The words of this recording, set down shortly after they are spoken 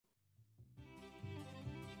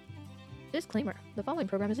Disclaimer. The following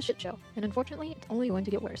program is a shit show, and unfortunately, it's only going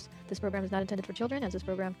to get worse. This program is not intended for children, as this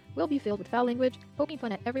program will be filled with foul language, poking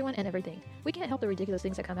fun at everyone and everything. We can't help the ridiculous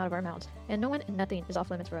things that come out of our mouths, and no one and nothing is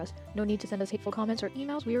off limits for us. No need to send us hateful comments or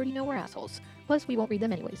emails, we already know we're assholes. Plus, we won't read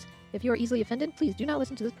them anyways. If you are easily offended, please do not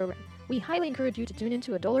listen to this program. We highly encourage you to tune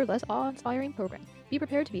into a duller, less awe-inspiring program. Be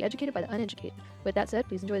prepared to be educated by the uneducated. With that said,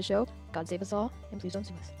 please enjoy the show, God save us all, and please don't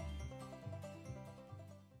sue us.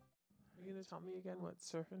 Are you going to tell me again what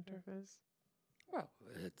surf and turf is? Well,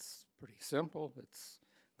 it's pretty simple. It's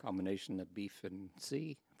a combination of beef and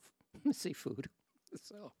seafood.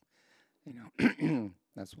 So,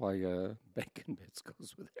 that's why bacon bits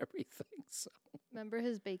goes with everything. So, Remember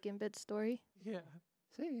his bacon bit story? Yeah.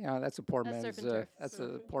 see, that's a poor That's man's surf and turf. that's Surf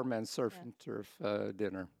a and poor man's surf Yeah. and turf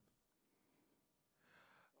dinner.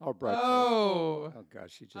 Or breakfast. Oh. Oh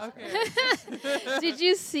gosh, she just Okay. Did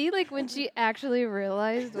you see, when she actually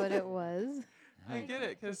realized what it was? I get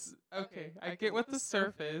it, because, I get what the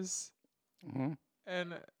surf is, Mhm.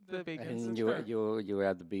 and the bacon's And the you turf. you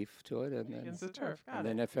add the beef to it, and Bacon's the turf. Got and it.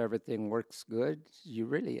 then if everything works good, you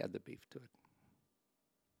really add the beef to it.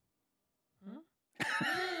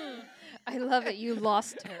 I love it. You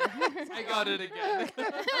lost her. I got it again.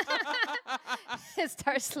 It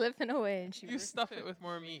starts slipping away, and You stuff it with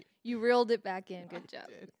more meat. you reeled it back in. Good job.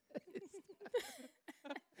 Did.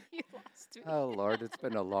 You lost me. Oh Lord, it's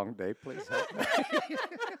been a long day. Please help me.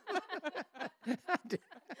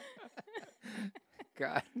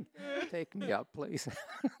 God, take me up, please.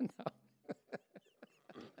 No.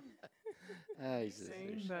 Ah, he's just-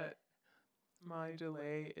 Saying that my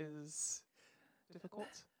delay is difficult.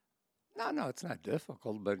 No, it's not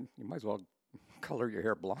difficult, but you might as well color your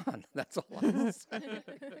hair blonde. That's all I'm saying.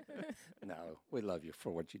 No, we love you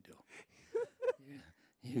for what you do.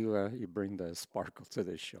 You bring the sparkle to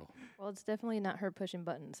this show. Well, it's definitely not her pushing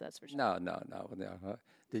buttons. That's for sure. No.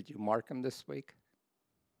 Did you mark them this week?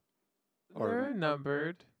 They're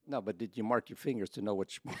numbered. No, but did you mark your fingers to know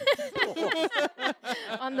which one?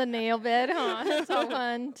 On the nail bed, huh? So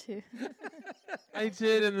 1, 2. I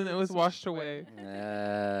did, and then it was washed away.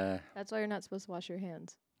 That's why you're not supposed to wash your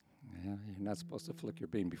hands. Yeah, you're not supposed to flick your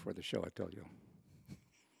bean before the show, I told you.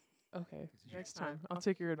 Okay, next time. I'll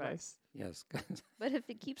take your advice. Yes. But if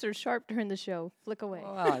it keeps her sharp during the show, flick away.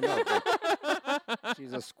 Well, I know, but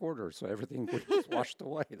she's a squirter, so everything gets washed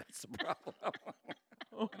away. That's the problem.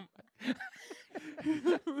 Oh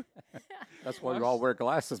That's why you all wear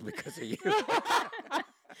glasses, because of you.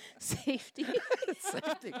 Safety.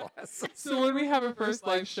 Safety glasses. So when we have a first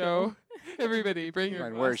live show, everybody bring your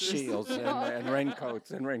And wear glasses. shields and raincoats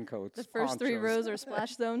The first 3 ponchos. rows are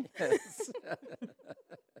splash zone. Yes.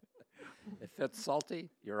 If it's salty,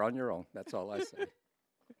 you're on your own. That's all I say.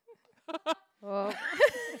 Oh.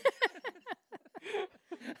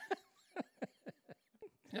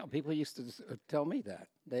 People used to tell me that.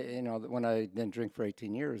 They, that when I didn't drink for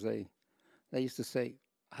 18 years, they used to say,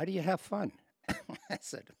 "How do you have fun?" I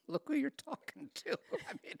said, "Look who you're talking to.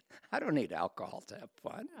 I mean, I don't need alcohol to have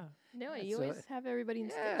fun." No, you So- always have everybody in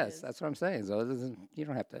Yes, stages. that's what I'm saying. So you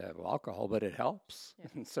don't have to have alcohol, but it helps Yeah.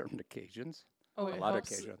 on certain occasions. Oh, A it lot of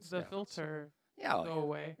helps occasions, the yeah. filter Yeah. go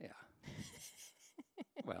away. Yeah.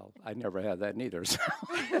 Well, I never had that neither. So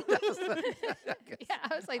Yeah,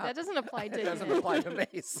 I was like, that doesn't apply to it doesn't him. apply to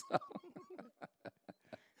me. So.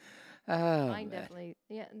 Oh, Mine man. definitely.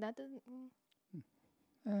 Yeah, and that doesn't.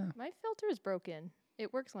 Uh, My filter is broken.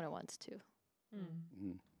 It works when it wants to.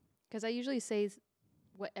 Mm. Because I usually say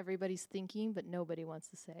what everybody's thinking, but nobody wants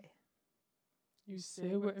to say. You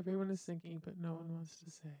say what everyone is thinking, but no one wants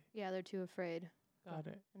to say. Yeah, they're too afraid. Got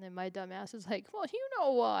it. And then my dumb ass is like, well, you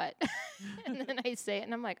know what? And then I say it,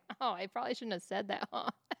 and I'm like, oh, I probably shouldn't have said that, huh?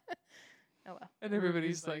 Oh, well. And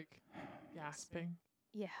everybody's like gasping.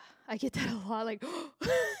 Yeah, I get that a lot. Like,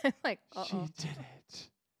 I'm like, She uh-oh. did it.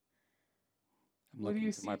 I'm What do looking you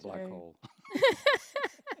into my see black today? hole.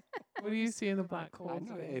 What do you see in the black hole I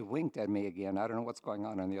know today? it winked at me again. I don't know what's going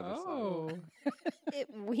on the other Oh, It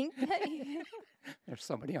winked at you. side. There's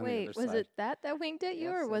somebody on the Wait, other was side. it that winked at you,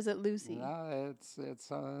 Yes, or was it Lucy? No,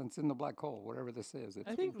 it's in the black hole. Whatever this is. It's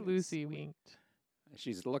I think winking. Lucy winked.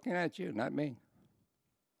 She's looking at you, not me.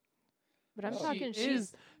 But I'm Oh. talking, She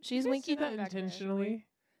is. she's Did you winking do that back there. intentionally.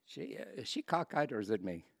 Is she cockeyed or is it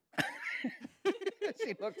me?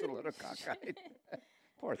 She looks a little cockeyed.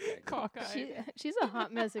 Poor thing. Cockeyed. She's a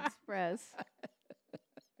hot mess express.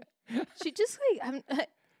 She just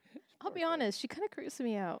I'll be honest, she kind of creeps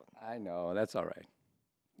me out. I know. That's all right.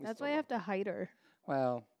 We That's still why I love have to hide her. her.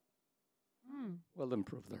 Well, Hmm. we'll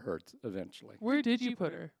improve the hurt eventually. Where did you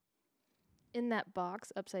put her? In that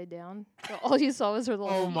box upside down. So all you saw was her little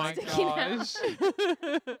Oh feet my sticking gosh.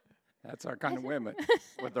 out. That's our kind of women,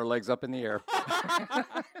 with their legs up in the air.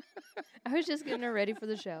 I was just getting her ready for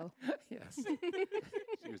the show. Yes.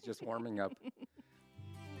 She was just warming up.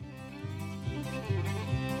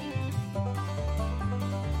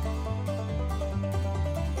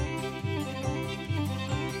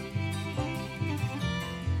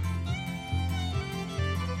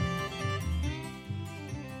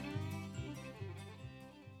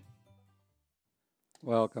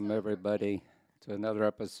 Welcome, everybody, to another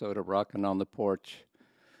episode of Rockin' on the Porch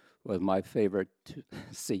with my favorite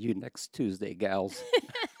See You Next Tuesday gals.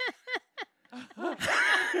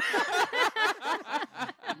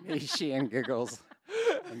 Me, she, and Giggles.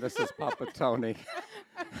 And this is Papa Tony.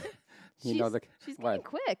 She's getting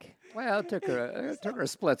quick. Well, it took her a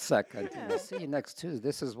split second. See you next Tuesday.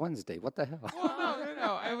 This is Wednesday. What the hell? Well,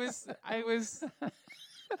 no.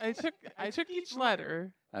 I took each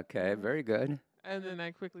letter, Okay, very good. and then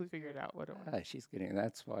I quickly figured out what it was.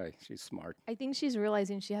 That's why she's smart. I think she's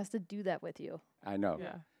realizing she has to do that with you. I know.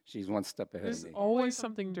 Yeah. She's one step ahead There's of me. always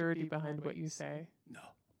something dirty behind what you say. No.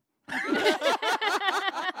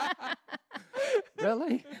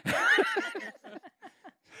 Really?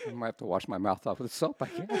 I might have to wash my mouth off with soap, I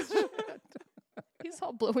guess. He's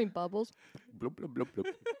all blowing bubbles. Bloop, bloop, bloop, bloop.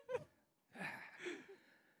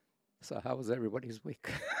 So how was everybody's week?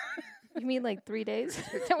 You mean like 3 days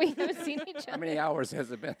that we haven't seen each How other? many hours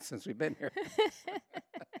has it been since we've been here?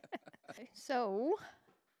 So,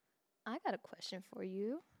 I got a question for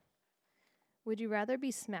you. Would you rather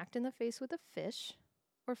be smacked in the face with a fish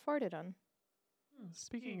or farted on?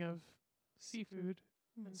 Speaking of seafood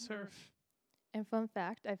and surf. And fun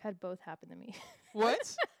fact, I've had both happen to me.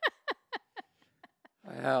 What?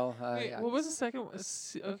 Well, Wait, what was the second one?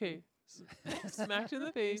 Okay. Smacked in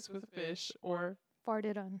the face with a fish or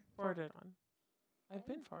Farted on. farted on. I've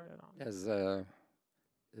been farted on.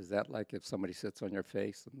 is that like if somebody sits on your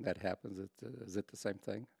face and that happens? Is it the same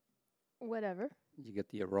thing? Whatever. You get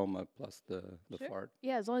the aroma plus the Sure. fart.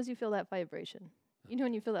 Yeah, as long as you feel that vibration. You know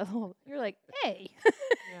when you feel that little, you're like, hey.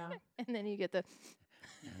 Yeah. And then you get the,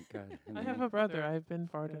 Oh, God. And I then have a brother I've been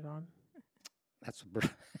farted on. that's what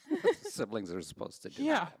siblings are supposed to do.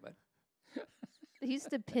 Yeah. But they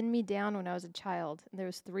used to pin me down when I was a child. And there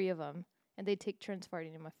was 3 of them. And they'd take turns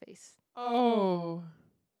farting in my face. Oh.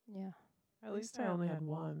 Yeah. At least I only had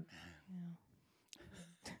one.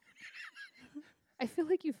 Yeah. I feel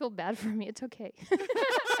like you feel bad for me. It's okay.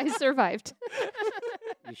 I survived.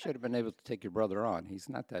 you should have been able to take your brother on. He's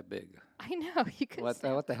not that big. I know. You could What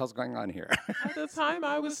the hell's going on here? At the time,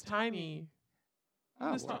 I was tiny. He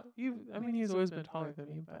Oh, was well. he's always been taller than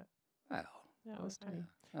me, but Well, yeah, I was tiny.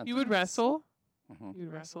 that's- He would wrestle. Mhm. He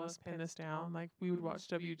would wrestle us, pin us down. Like, we would watch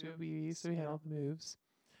WWE, so he had all the moves.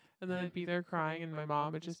 And then I'd be there crying, and my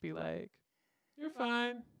mom would just be like, "You're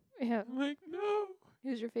fine." Yeah. I'm like, "No."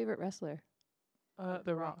 Who's your favorite wrestler?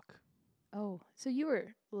 The Rock. Oh, so you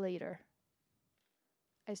were later.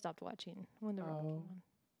 I stopped watching when The Rock came Oh.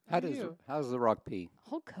 on. How's the Rock pee?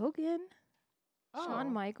 Hulk Hogan? Oh.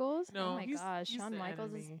 Shawn Michaels? No, oh my he's- gosh, he's Shawn the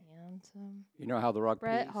Michaels is enemy. handsome. You know how the Rock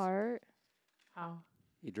Bret pees? Hart. How?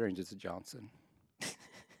 He drains his Johnson.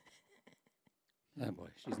 Oh boy,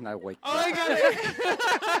 she's not awake. Oh, I got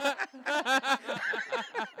it.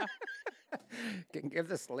 Can give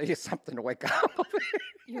this lady something to wake up.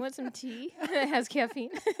 You want some tea that has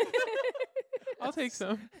caffeine? I'll take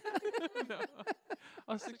some. No.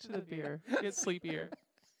 I'll stick to the beer. Get sleepier.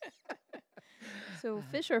 So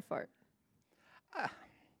fish or fart?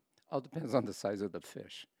 All depends on the size of the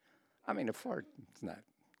fish. I mean, a fart, it's not.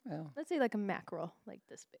 Well, Let's say like a mackerel, like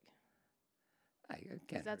this big. I 'Cause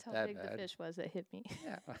can't. that's how hurt that big bad. the fish was that hit me.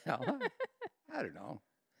 Yeah, well, I don't know.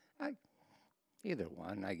 Either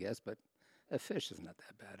one, I guess, but a fish is not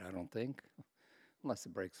that bad, I don't think, unless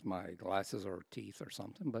it breaks my glasses or teeth or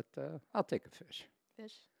something. But I'll take a fish.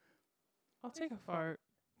 Fish. I'll take a fart.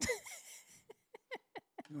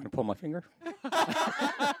 You want to pull my finger?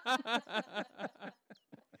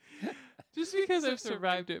 Just because I've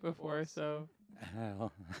survived it before, so.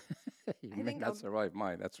 Well, you I may think not I'll- survive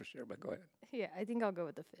mine, that's for sure. But go ahead. Yeah, I think I'll go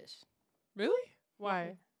with the fish. Really?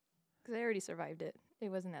 Why? Because I already survived it. It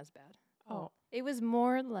wasn't as bad. Oh. It was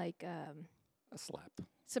more like A slap.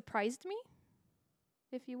 surprised me,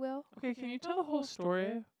 if you will. Okay, can you tell the whole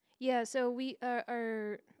story? Yeah, so we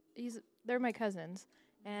they're my cousins,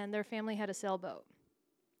 and their family had a sailboat.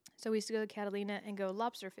 So we used to go to Catalina and go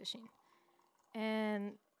lobster fishing.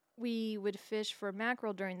 And we would fish for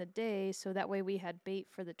mackerel during the day, so that way we had bait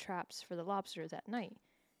for the traps for the lobsters at night.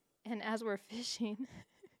 And as we're fishing,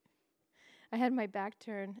 I had my back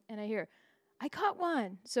turned, and I hear, I caught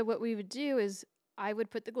one. So what we would do is I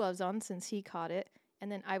would put the gloves on since he caught it,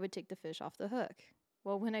 and then I would take the fish off the hook.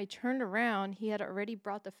 Well, when I turned around, he had already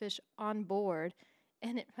brought the fish on board,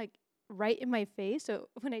 and it like right in my face. So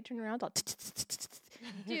when I turned around, all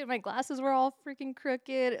dude, my glasses were all freaking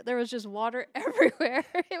crooked. There was just water everywhere.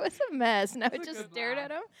 It was a mess, and I That's a just good stared at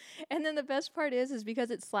laugh. him. And then the best part is because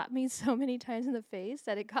it slapped me so many times in the face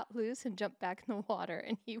that it got loose and jumped back in the water,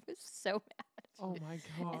 and he was so mad. Oh my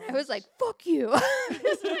god. And I was like, "Fuck you!"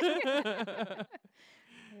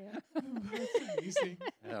 Yeah. That's amazing.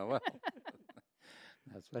 Yeah, well,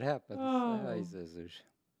 that's what happens. Oh. He says,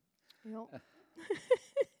 Yep.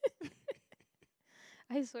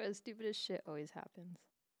 I swear the stupidest shit always happens.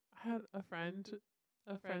 I had a friend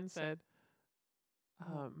said,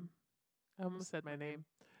 I almost said my name.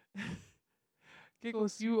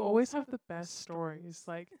 Giggles, you always have the best stories.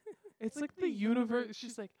 Like, it's like the universe.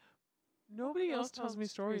 She's like, nobody else tells me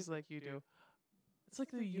stories like you do. It's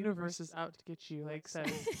like the universe is out to get you. Like, says,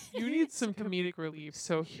 you need some comedic relief,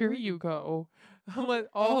 so here you go. I'll let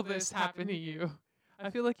all this happen to you. I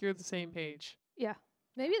feel like you're the same page. Yeah.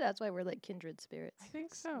 Maybe that's why we're like kindred spirits. I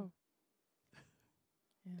think so.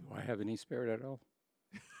 do I have any spirit at all?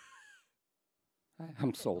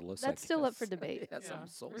 I'm soulless. I That's still up for guess. debate. Yes, Yeah, I'm we're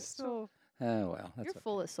soulless. still. Oh, well, that's You're okay.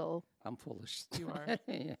 full of soul. I'm foolish. You are.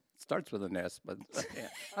 Yeah, it starts with an S, but yeah,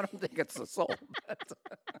 I don't think it's a soul.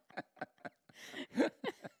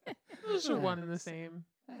 Those are one and the same.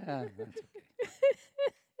 That's okay.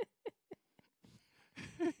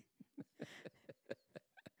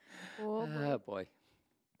 Oh, boy. Oh, boy.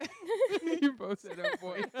 You both said, "Oh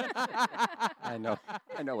boy." I know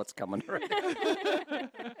what's coming. Right?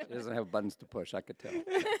 She doesn't have buttons to push. I could tell.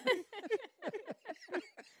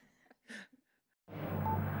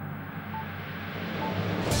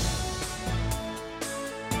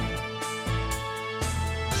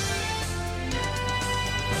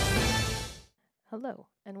 Hello,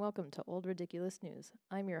 and welcome to Old Ridiculous News.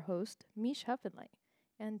 I'm your host, Mish Huffenlight,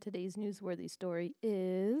 and today's newsworthy story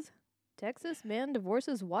is Texas man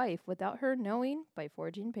divorces wife without her knowing by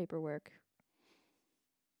forging paperwork.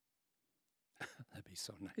 That'd be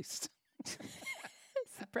so nice.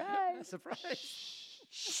 Surprise! Surprise.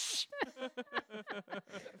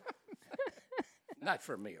 Not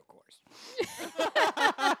for me, of course.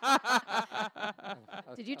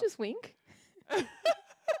 Did you just wink? I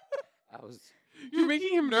was You're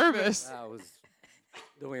making him nervous.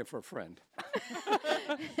 doing it for a friend.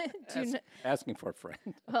 Do not, Asking for a friend.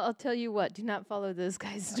 well, I'll tell you what, do not follow this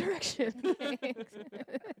guy's direction.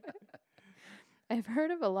 I've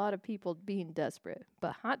heard of a lot of people being desperate,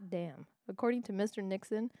 but hot damn. According to Mr.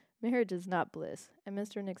 Nixon, marriage is not bliss, and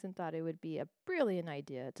Mr. Nixon thought it would be a brilliant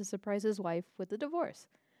idea to surprise his wife with a divorce,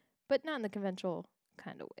 but not in the conventional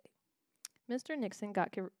kind of way. Mr. Nixon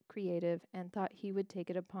got creative and thought he would take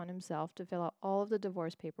it upon himself to fill out all of the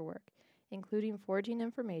divorce paperwork, including forging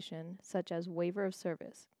information such as waiver of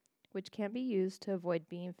service, which can be used to avoid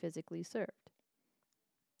being physically served,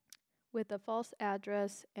 with a false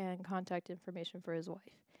address and contact information for his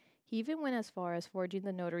wife. He even went as far as forging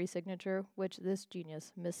the notary signature, which this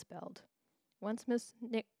genius misspelled. Once Miss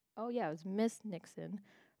Nixon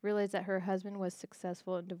realized that her husband was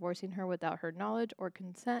successful in divorcing her without her knowledge or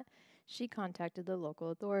consent, she contacted the local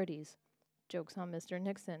authorities. Joke's on Mr.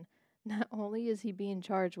 Nixon. Not only is he being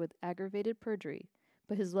charged with aggravated perjury,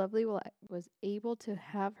 but his lovely wife was able to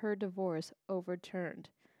have her divorce overturned.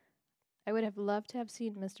 I would have loved to have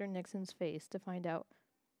seen Mr. Nixon's face to find out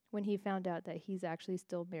when he found out that he's actually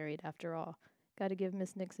still married after all. Gotta give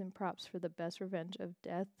Miss Nixon props for the best revenge of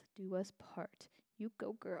death do us part. You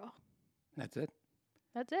go, girl. That's it.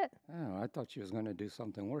 That's it. Oh, I thought she was going to do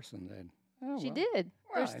something worse than that. Oh, She well. did.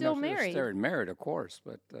 Well, They're I know still she was married. They're married, of course,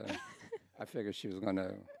 but I figured she was going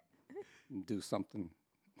to do something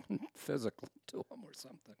physical to him or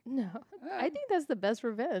something. No, I think that's the best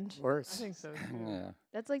revenge. Worse. I think so too. Yeah.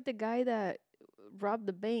 That's like the guy that robbed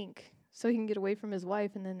the bank so he can get away from his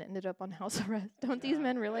wife and then ended up on house arrest. Don't these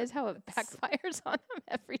men realize how it backfires on them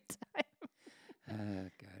every time?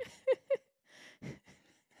 God.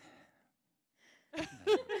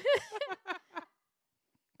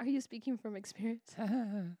 Are you speaking from experience?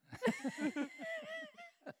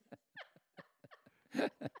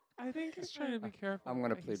 I think he's trying to be careful. I'm going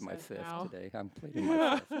to with what he plead my says fifth now. today. I'm pleading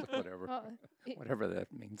my fifth, whatever, Well, whatever that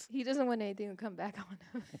means. he doesn't want anything to come back on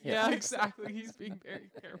him. Yeah, exactly. He's being very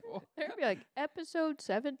careful. They're gonna be like, episode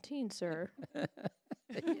 17, sir.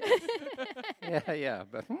 Yeah,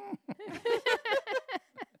 but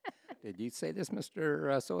did you say this,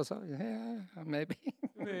 Mr. So-and-so? Yeah, maybe.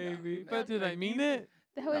 Maybe. But did I mean it?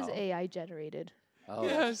 That was No. AI generated. Oh,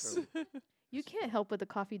 Yes. That's true. You can't help what the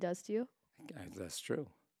coffee does to you. That's true,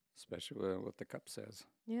 especially what the cup says.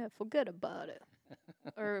 Yeah, forget about it.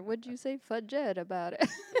 Or would you say fudged about it?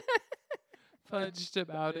 Fudged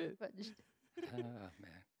about it. Fudged. Oh,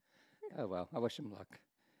 man. Oh, well, I wish him luck.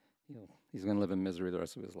 He's going to live in misery the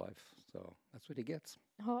rest of his life. So that's what he gets.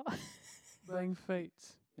 Oh. Playing fate.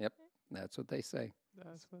 That's what they say.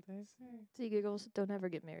 That's what they say. See, giggles, don't ever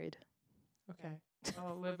get married. Okay.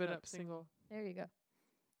 I'll live it up single. There you go.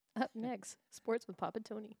 Up next, sports with Papa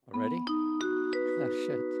Tony. Already? Oh,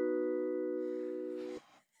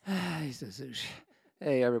 shit. He says,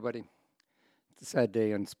 hey, everybody. It's a sad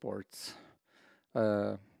day in sports.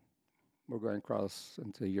 We're going across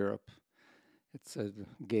into Europe. It's a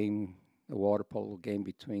game, a water polo game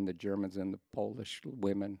between the Germans and the Polish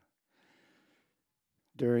women.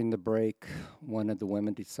 During the break, one of the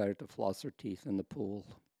women decided to floss her teeth in the pool.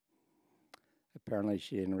 Apparently,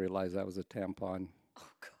 she didn't realize that was a tampon. Oh,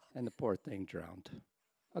 God. And the poor thing drowned.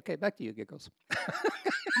 Okay, back to you, Giggles.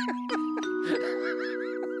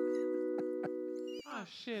 Oh,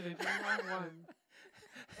 shit. It's the wrong one.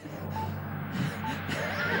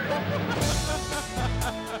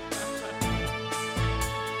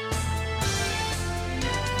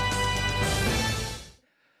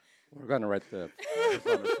 We're going to write the on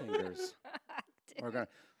the fingers. We're going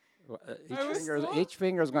I was so- each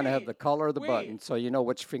finger is going to have Wait, the color of the wait. button, so you know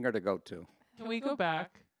which finger to go to. Can we go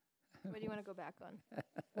back? What do you want to go back on?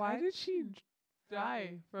 Why did she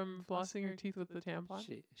die from flossing her teeth with the tampon?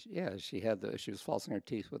 She was flossing her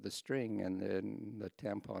teeth with a string, and then the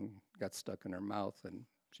tampon got stuck in her mouth, and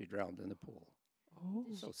she drowned in the pool. Oh.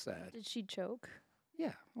 So sad. Did she choke?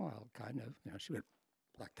 Yeah, well, kind of. She went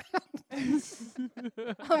like that.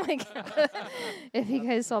 Oh, my God. If you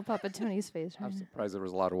guys saw Papa Tony's face right I'm now. surprised there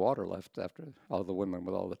was a lot of water left after all the women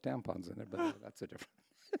with all the tampons in it, but that's a different.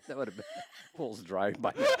 That would have been pool's dry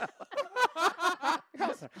by now. You're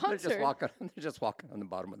all They're just sponsored. walking. They're just walking on the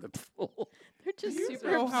bottom of the pool. They're just Do you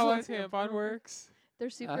super know how a absorbent. tampon works? They're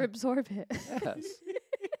super absorbent. Yes.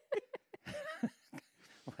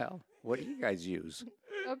 Well, what do you guys use?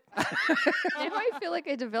 Now I feel like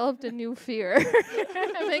I developed a new fear.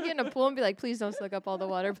 I might get in a pool and be like, please don't suck up all the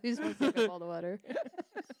water. Please don't suck up all the water.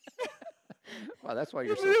 Well, that's why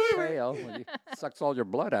you're so pale. When it sucks all your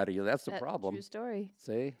blood out of you. That's the That's problem. True story.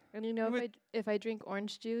 See? And you know, Would- if I drink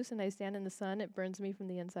orange juice and I stand in the sun, it burns me from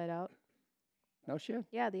the inside out. No shit.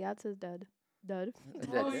 Yeah, the ad says dud. Dud.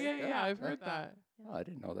 Oh, yeah, I've heard that. Oh, I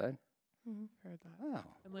didn't know that. Mhm. Heard that. Oh,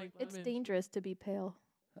 And like It's lemon. dangerous to be pale.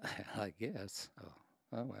 I guess.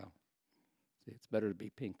 Oh well. See, it's better to be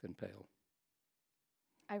pink than pale.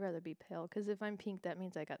 I'd rather be pale because if I'm pink, that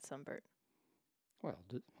means I got sunburnt. Well,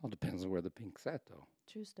 all depends on where the pink's at, though.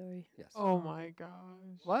 True story. Yes. Oh my gosh.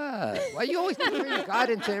 What? Why you always bring God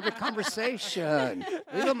into every conversation?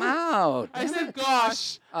 Leave him out. I said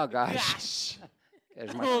gosh. Oh gosh. Gosh.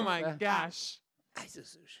 There's Oh my gosh. gosh.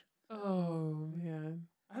 Oh man.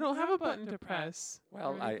 I don't have a button to press.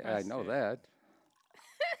 Well, already I pressed know it. that.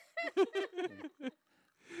 You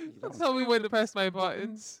Don't don't- tell me when to press my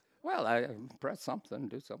buttons. Well, I press something,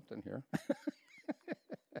 do something here. I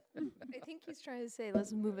think he's trying to say,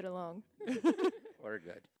 let's move it along. We're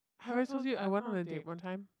good. Have I told you I went on a date one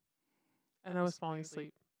time and I was falling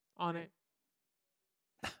asleep on it?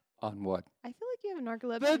 On what? I feel like you have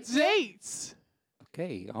narcolepsy. The date.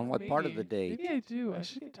 Okay, on what part of the Maybe. date? Maybe I do. I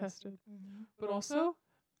should get tested. Mhm. But also,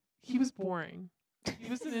 he was boring. He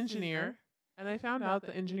was an engineer, and I found out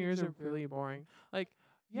that engineers are really boring. Like,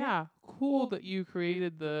 yeah, cool that you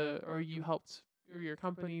created or you helped, or your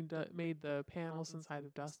company made the panels inside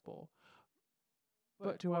of Dust Bowl.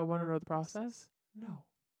 But do I want to know the process? No,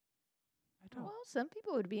 I don't. Well, some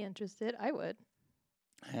people would be interested. I would.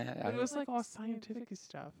 But it was like all scientific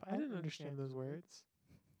stuff. I didn't understand those words.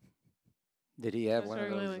 Did he I have one of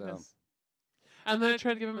started going those? like this. And then I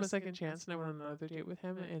tried to give him a second chance, and I went on another date with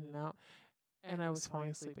him, in and out, and I was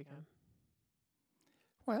falling asleep again.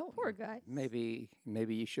 Well, Poor guy. maybe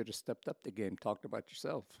you should have stepped up the game, talked about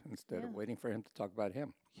yourself instead Yeah. of waiting for him to talk about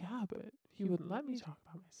him. Yeah, but he wouldn't let me talk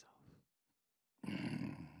about myself.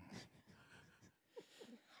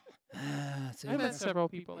 See, I met that's- several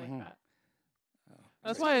people like Mhm. that. oh,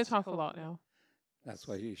 That's great. why I talk a lot now. That's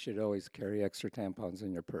why you should always carry extra tampons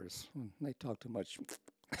in your purse. When they talk too much.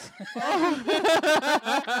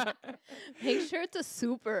 Make sure it's a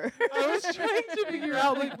super. I was trying to figure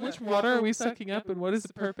out like which water are we sucking up and what is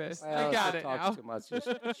the purpose. Well, I got if he it talks now. too much,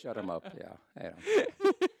 just shut him up. Yeah, I know.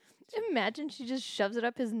 Imagine she just shoves it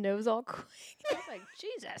up his nose all quick. I was like,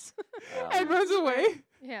 Jesus. And runs away.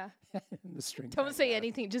 Yeah. the string. Don't tied say up.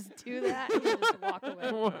 anything. Just do that and just walk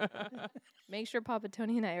away. Make sure Papa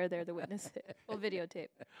Tony and I are there to witness it. We'll videotape.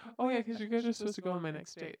 Oh yeah, because you guys are supposed to go on my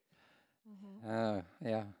next date. Yeah.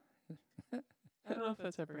 I don't know if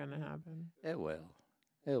that's ever gonna happen. It will.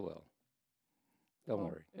 It will. Don't Well,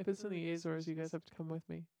 worry. If it's in the Azores, you guys have to come with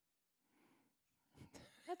me.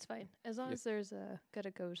 That's fine. As long Yeah. as there's a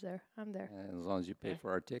goes there, I'm there. As long as you pay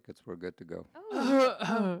for our tickets, we're good to go.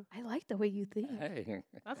 Oh, I like the way you think. Hey,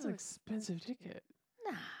 That's an expensive ticket.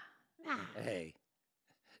 Nah. hey.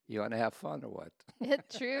 You want to have fun or what?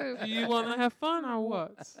 It's true. Do you want to have fun or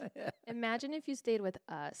what? Imagine if you stayed with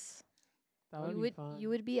us. That would you be would fun. you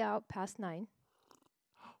would be out past 9.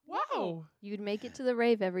 Wow, You'd make it to the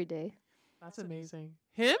rave every day that's amazing.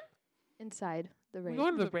 Him? inside the We're rave.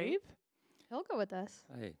 going to the rave? He'll go with us.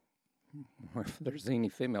 Hey, if there's any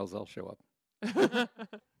females, I'll show up.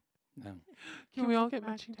 No. Can we all get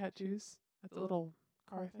matching tattoos at the little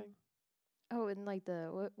car thing? Oh, and like the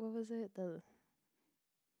what was it? It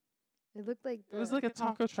looked like It was like a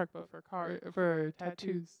taco truck, but for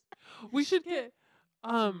tattoos. We should get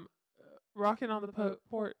rocking on the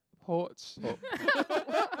porch.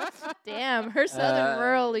 Damn, her southern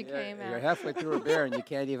rurally you're- came You're out. halfway through a beer and you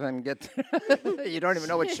can't even get. You don't even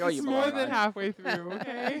know what show you It's belong more than on. halfway through,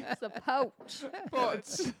 okay? It's a pouch.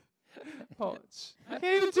 Porch. Porch. I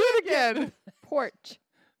can't even do it again. Porch.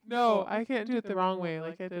 No, I can't do it the wrong way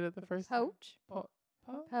like I did it the first time. Pouch. Po-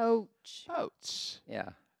 po- Pouch. Pouch. Yeah.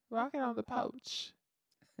 Rocking on the pouch.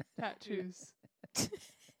 Tattoos.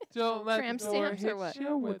 Don't let Tramp the door stamps or hit what?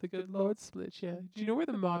 you where the good Lord split you. Do you know where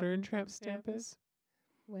the modern tramp stamp is?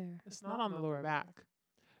 Where? It's not on the lower back.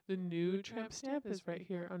 The new tramp stamp is right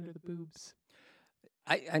here under the boobs.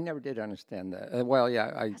 I never did understand that. Well,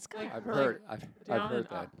 yeah, That's kinda I've hurt. heard I've Down heard and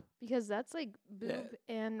that. up. Because that's like boob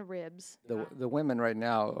Yeah. and ribs. The women right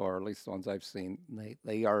now, or at least the ones I've seen,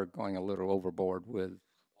 they are going a little overboard with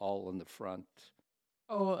all in the front.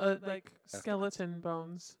 Oh, like skeleton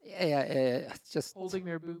bones Yeah, it's just. holding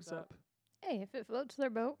their boobs up. Hey, if it floats their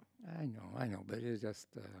boat, I know, but it's just.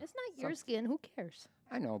 it's not your some- skin. Who cares?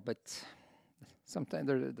 I know, but sometimes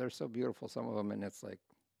they're so beautiful, some of them, and it's like,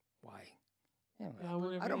 why? Yeah, Yeah,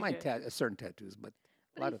 whenever I don't you mind get- certain tattoos, but a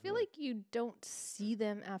But lot I of feel them- like you don't see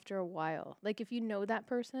them after a while. Like if you know that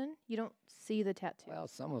person, you don't see the tattoo. well,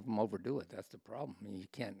 some of them overdo it. That's the problem. I mean, you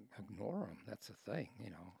can't ignore them. That's the thing, you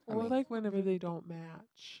know. I Or mean, like whenever they don't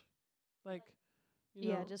match. Like, you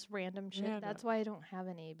yeah, know, just random shit. random. That's why I don't have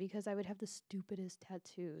any because I would have the stupidest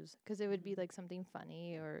tattoos because it would be like something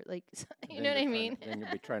funny or like you then know what I you're trying mean. to- then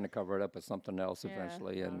you'll be trying to cover it up with something else Yeah.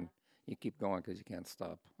 eventually, Yeah. and you keep going because you can't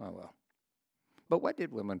stop. Oh well. But why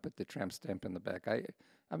did women put the tramp stamp in the back?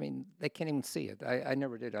 I mean, they can't even see it. I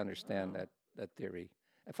never did understand that theory.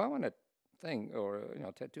 If I want a thing or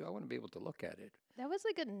tattoo, I want to be able to look at it. That was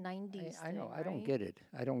like a 90s I know. thing, I don't right? get it.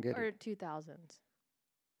 I don't get Or it. 2000s.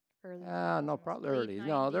 Early. No, 2000s, probably late early.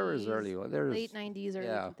 No, there is 90s, early one. There's Late 90s, early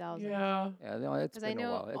yeah. 2000s. yeah. yeah. No, it's Because I been a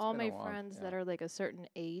know while. It's all been a my while, friends yeah. that are like a certain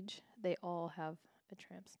age, they all have a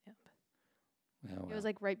tramp stamp. Yeah, It well, was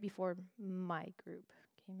like right before my group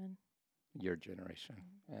came in. your generation.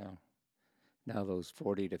 Mm-hmm. Yeah. Now those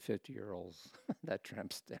 40 to 50-year-olds, that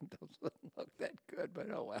tramp stamp doesn't look that good, but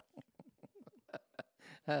oh well.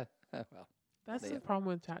 Well, That's They the have- problem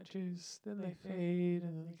with tattoos. Then they fade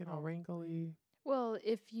and then they get all wrinkly. Well,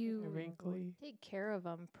 if They're you wrinkly. take care of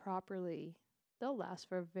them properly, they'll last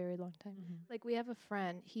for a very long time. Mhm. Like we have a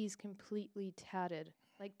friend, he's completely tatted.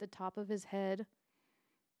 Like the top of his head,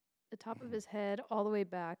 all the way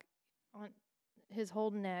back on his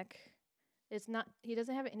whole neck. It's not he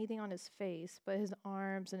doesn't have anything on his face, but his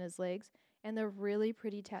arms and his legs, and they're really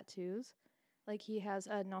pretty tattoos. Like he has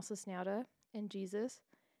a Nossa Senhora and Jesus,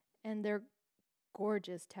 and they're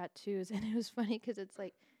gorgeous tattoos. And it was funny because it's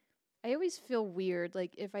like I always feel weird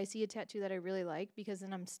like if I see a tattoo that I really like because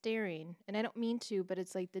then I'm staring and I don't mean to, but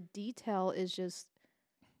it's like the detail is just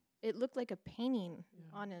it looked like a painting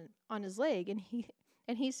Yeah. on his leg, and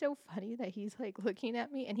he's so funny that he's like looking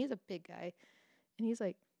at me, and he's a big guy, and he's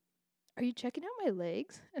like, "Are you checking out my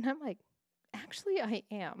legs?" And I'm like, "Actually, I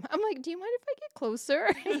am." I'm like, "Do you mind if I get closer?"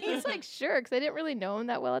 And he's like, "Sure," because I didn't really know him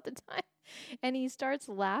that well at the time. And he starts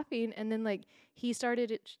laughing, and then like he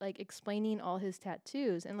started like explaining all his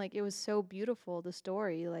tattoos, and like it was so beautiful the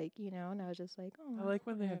story, like and I was just like, "Oh, I like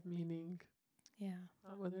when they have meaning, yeah."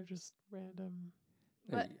 not when they're just random.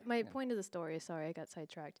 But my yeah. point of the story, sorry, I got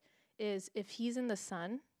sidetracked, is if he's in the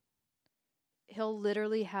sun, he'll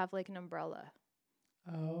literally have like an umbrella.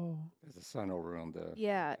 Oh. There's a sun over on the.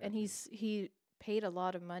 Yeah, and Okay. he paid a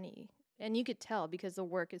lot of money. And you could tell because the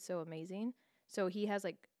work is so amazing. So he has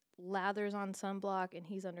like lathers on sunblock and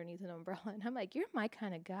he's underneath an umbrella. And I'm like, "You're my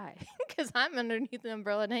kind of guy." Because I'm underneath the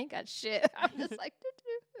umbrella and I ain't got shit. I'm just like,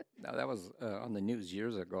 "Doo-doo." Now that was on the news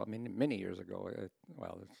years ago. I mean, many years ago.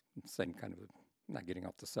 Well, it's the same kind of. Not getting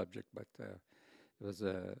off the subject, but it was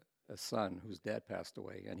a a son whose dad passed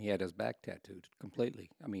away, and he had his back tattooed completely.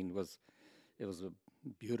 I mean, it was a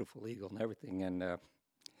beautiful eagle and everything, and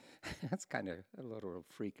that's kind of a little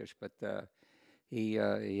freakish. But he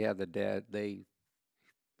had the dad. They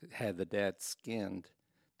had the dad skinned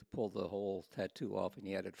to pull the whole tattoo off, and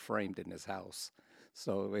he had it framed in his house.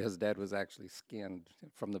 So his dad was actually skinned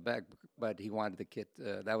from the back, but he wanted the kid.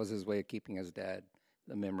 That was his way of keeping his dad,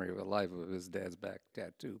 the memory alive of his dad's back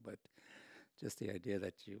tattoo. But just the idea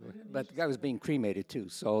that you, but the guy was being cremated too,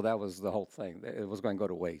 so that was the whole thing. It was going to go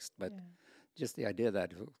to waste. But just the idea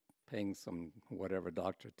that paying some whatever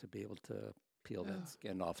doctor to be able to peel that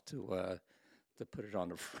skin off to put it on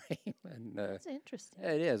the frame, and That's interesting.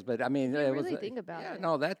 it is. But I mean, You it really was think about yeah, it.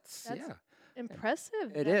 no, that's That's yeah.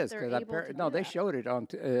 Impressive. It that is they're because able to no, do they that. showed it on.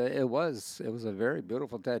 It was a very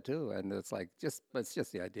beautiful tattoo, and it's like it's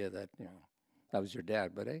just the idea that that was your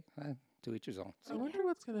dad. But hey, to each his own. I wonder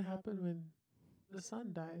what's gonna happen when the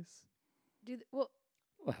son dies. Well,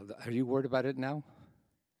 Well, are you worried about it now?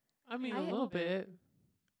 I mean, I- a little bit.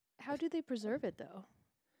 how do they preserve it though?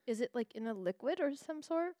 Is it like in a liquid or some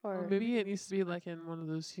sort, Or or maybe it needs to be like in one of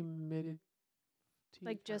those humidity.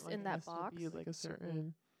 Like, just in it that has to be box? like a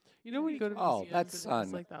certain. You know when you go to Oh, museums that's and it has,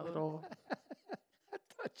 sun. like that little. I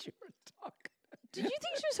thought you were talking. did you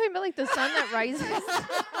think she was talking about like the sun that rises?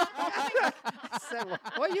 I said,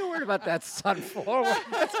 what are you worried about that sun for?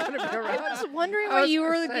 What's going to be I around? was wondering I why was you gonna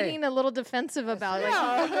were say. getting a little defensive about it. Like, Yeah,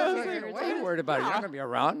 I was What are you worried about? You're not going to be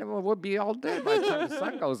around. We'll be all dead by the time the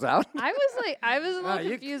sun goes out. I was a No, little you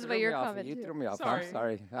confused by threw your me off. comment You too. threw me off. Sorry. I'm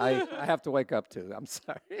sorry. I have to wake up too. I'm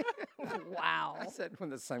sorry. Wow. I said when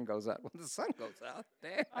the sun goes out. When the sun goes out,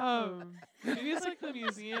 damn. Maybe it's like the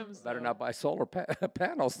museums. Better though. not buy solar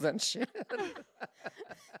panels than shit.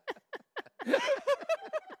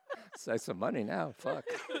 Save some money now. Fuck.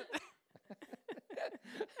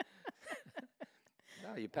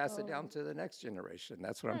 No, you pass it down to the next generation.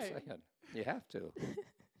 That's what I'm Right. saying. You have to.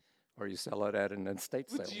 Or you sell it at an estate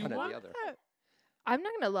sale, Would you one or want the other. that? I'm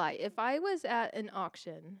not gonna lie. If I was at an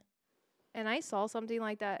auction and I saw something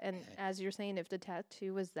like that, and as you're saying, if the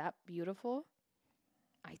tattoo was that beautiful,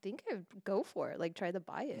 I think I'd go for it. Like try to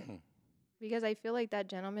buy it Mhm. because I feel like that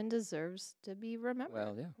gentleman deserves to be remembered.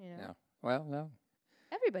 Well, yeah. you know? Yeah. Well, no.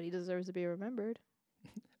 Everybody deserves to be remembered.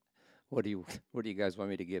 What do you guys want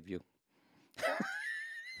me to give you?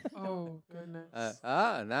 Oh goodness.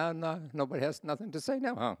 Now nobody has nothing to say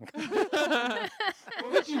now, huh?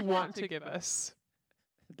 What would you want to give us?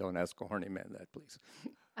 Don't ask a horny man that, please.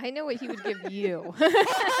 I know what he would give you.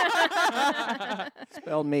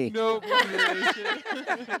 Spell me. No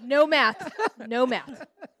abbreviation. No math. No math.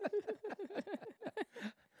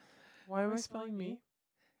 Why am I spelling me?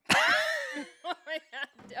 Oh my God.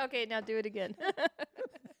 Okay, now do it again.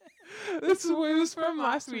 This was from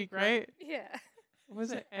last week, right? Yeah.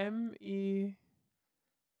 Was it M-E-D?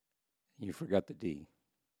 You forgot the D.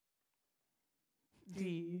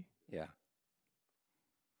 Yeah.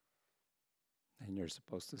 And you're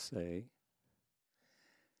supposed to say,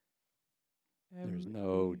 there's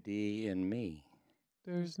no D in me.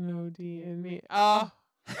 There's no D in me. Oh.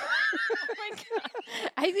 Oh my God.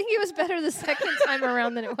 I think it was better the second time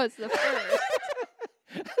around than it was the first.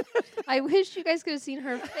 I wish you guys could have seen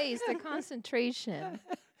her face, the concentration.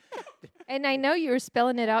 And I know you were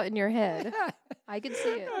spelling it out in your head. I could see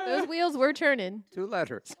it. Those wheels were turning. 2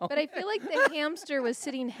 letters. But I feel like the hamster was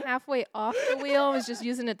sitting halfway off the wheel and was just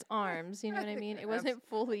using its arms. You know what I mean? It wasn't I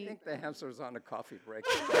fully. think the hamster's on a coffee break.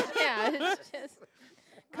 Yeah, it's just.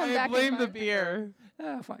 Come I back and blame the find- beer.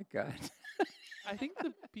 Oh my God. I think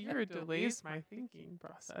the beer delays my thinking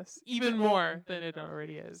process even more than it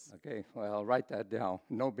already is. Okay, well, write that down.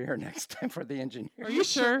 No beer next time for the engineer. Are you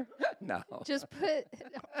sure? No. Just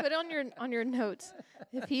put on your notes.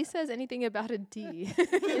 If he says anything about a D,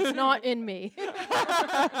 it's not in me.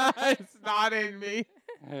 It's not in me.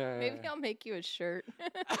 Maybe I'll make you a shirt.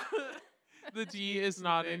 The D is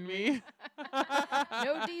not in me.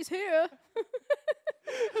 No D's here.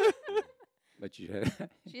 But you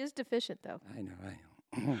She is deficient though. I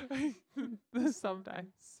know.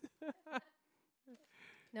 Sometimes.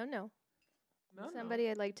 No. No, Somebody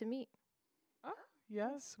I'd like to meet. No.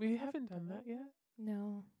 Yes, we haven't done that yet.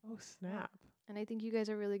 No. Oh, snap. And I think you guys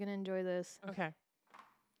are really going to enjoy this. Okay.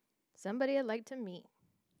 Somebody I'd like to meet.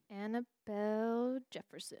 Annabelle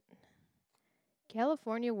Jefferson.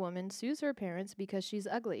 California woman sues her parents because she's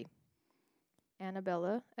ugly.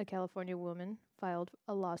 Annabella, a California woman, filed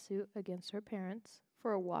a lawsuit against her parents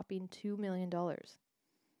for a whopping $2 million.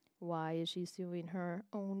 Why is she suing her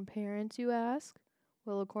own parents, you ask?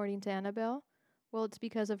 Well, according to Annabelle, it's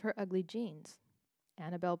because of her ugly genes.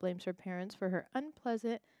 Annabelle blames her parents for her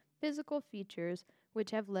unpleasant physical features,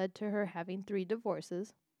 which have led to her having 3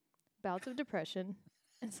 divorces, bouts of depression,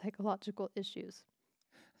 and psychological issues.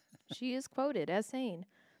 She is quoted as saying,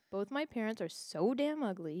 "Both my parents are so damn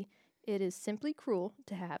ugly, it is simply cruel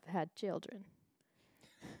to have had children."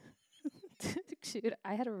 Dude,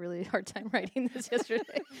 I had a really hard time writing this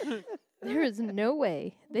yesterday. There is no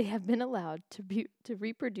way they have been allowed to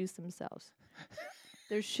reproduce themselves.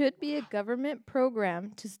 There should be a government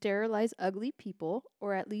program to sterilize ugly people,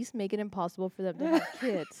 or at least make it impossible for them to have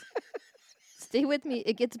kids. Stay with me,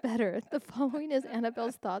 it gets better. The following is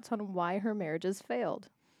Annabelle's thoughts on why her marriages failed.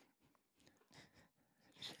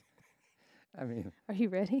 I mean, Are you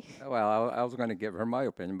ready? well, I was going to give her my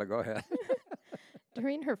opinion, but go ahead.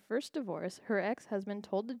 During her first divorce, her ex-husband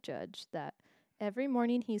told the judge that every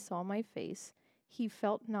morning he saw my face, he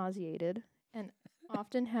felt nauseated and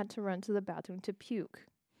often had to run to the bathroom to puke.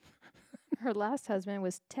 Her last husband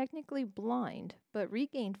was technically blind, but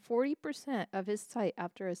regained 40% of his sight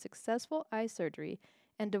after a successful eye surgery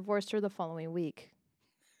and divorced her the following week.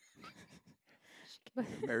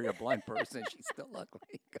 Marry a blind person, she's still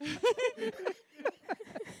ugly.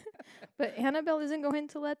 But Annabelle isn't going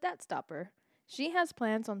to let that stop her. She has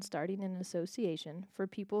plans on starting an association for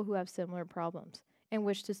people who have similar problems and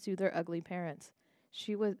wish to sue their ugly parents.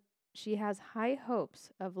 She has high hopes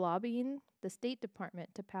of lobbying the State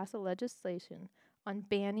Department to pass a legislation on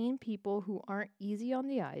banning people who aren't easy on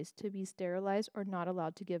the eyes to be sterilized or not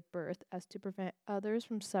allowed to give birth, as to prevent others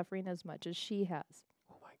from suffering as much as she has.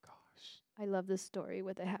 Oh my gosh. I love this story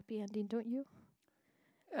with a happy ending, don't you?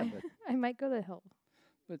 Yeah, but I might go to hell.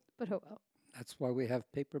 But- oh well. that's why we have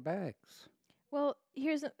paper bags. Well,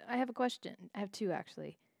 I have a question. I have 2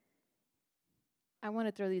 actually. I want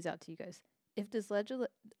to throw these out to you guys. If this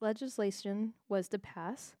legislation was to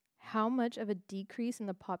pass, how much of a decrease in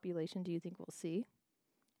the population do you think we'll see?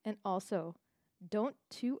 And also, don't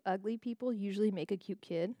 2 ugly people usually make a cute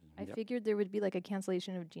kid? I Yep. figured there would be like a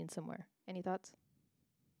cancellation of genes somewhere. Any thoughts?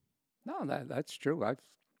 No, that's true.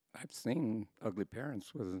 I've seen ugly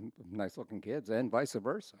parents with nice looking kids, and vice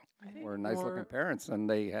versa, I think or nice looking more- parents, and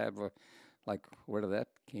they have like where did that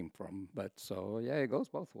came from? But so yeah, it goes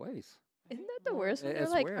both ways. Isn't that the worst? When they're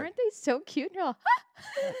It's like, weird. aren't they so cute? And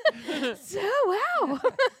you're all, so wow.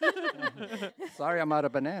 Sorry, I'm out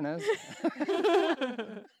of bananas.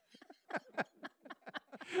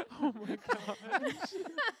 Oh my gosh.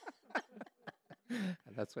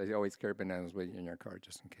 That's why you always carry bananas with you in your car,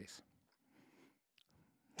 just in case.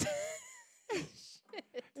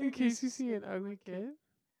 In case you see an ugly kid.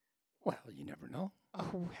 Well, you never know. Oh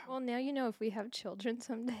wow. Well, now you know if we have children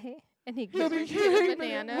someday and he He'll gives be you a carrying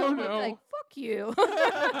banana, oh he'll be no. like, fuck you.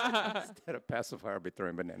 Instead of pacifier, I'll be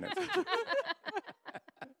throwing bananas.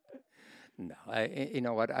 No, you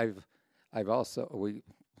know what? I've also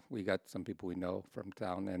we got some people we know from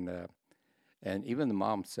town, and even the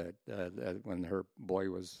mom said that when her boy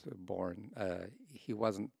was born, he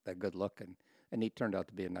wasn't that good looking, and he turned out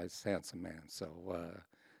to be a nice, handsome man. So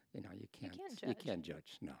you know, you can't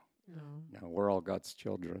judge. No, No. we're all God's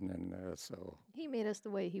children, and so He made us the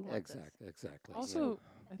way he wants us. exactly. Also,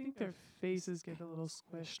 I think their faces get a little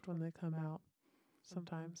squished when they come out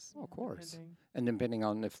sometimes. Oh, of course. depending. And depending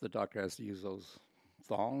on if the doctor has to use those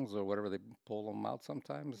thongs or whatever, they pull them out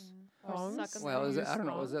sometimes. Or Thongs? suck 'em Well, out. is it, use I don't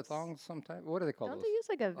know. Is it thongs? thongs sometimes? What do they call Don't those? they use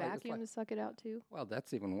like a it's vacuum like- to suck it out too? Well,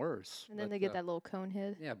 that's even worse. And then but, they get that little cone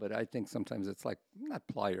head. Yeah, but I think sometimes it's like not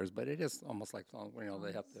pliers, but it is almost like thongs. You know,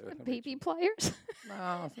 they have to. reach Baby them. pliers.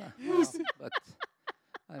 No, it's not. No, but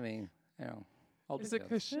I mean, you know, all Is it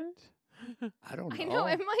depends. cushioned? I don't know. I know,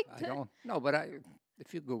 I might I don't. No, but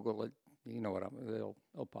if you Google it, you know what? It'll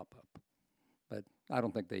pop up. But I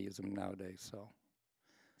don't think they use them nowadays. So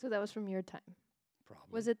So that was from your time.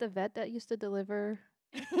 probably. Was it the vet that used to deliver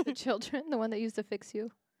the children, the one that used to fix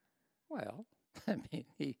you? Well, I mean,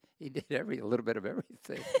 he did a little bit of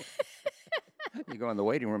everything. You go in the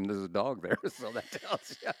waiting room, there's a dog there, so that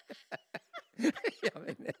tells you. Yeah, I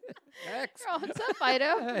mean, next. Oh, what's up, Fido?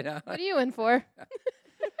 I know. What are you in for?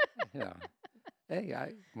 Yeah. Hey,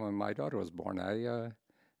 when my daughter was born,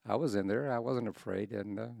 I was in there. I wasn't afraid,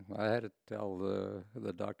 and I had to tell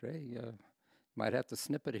the doctor, hey, might have to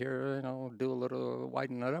snip it here, you know, do a little,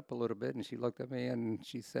 widen it up a little bit. And she looked at me and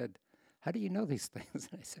she said, how do you know these things?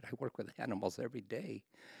 And I said, I work with animals every day.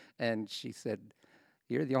 And she said,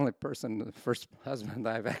 you're the only person, the first husband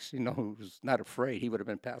I've actually known who's not afraid. He would have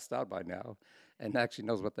been passed out by now and actually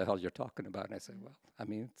knows what the hell you're talking about. And I said, well, I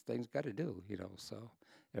mean, it's things got to do, you know, so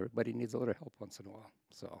everybody needs a little help once in a while.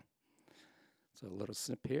 So a little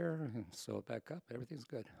snip here and sew it back up. Everything's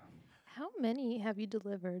good. How many have you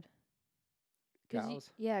delivered? 'Cause Cows?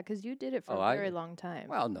 Yeah, because you did it for Oh, a I- very long time.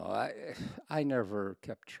 Well, no, I never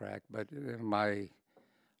kept track, but my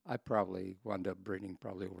I probably wound up breeding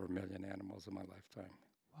probably over 1,000,000 animals in my lifetime.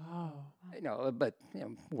 Wow. But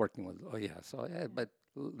working with so but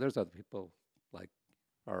there's other people like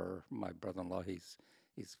my brother-in-law. He's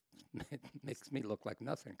makes me look like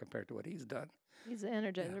nothing compared to what he's done. He's the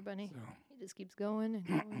Energizer Bunny. So, He just keeps going and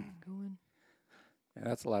going and going. yeah,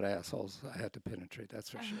 that's a lot of assholes I had to penetrate. That's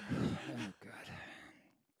for sure. Oh God,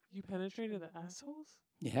 You penetrated the assholes?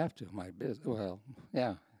 you have to. My business. Well,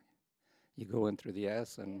 yeah, you go in through the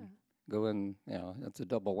ass and go in. It's a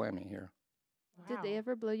double whammy here. Did they Wow.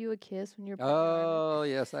 ever blow you a kiss when you're pregnant? Oh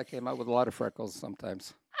yes, I came out with a lot of freckles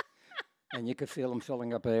sometimes. And you could feel them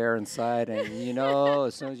filling up the air inside, and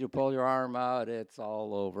as soon as you pull your arm out, it's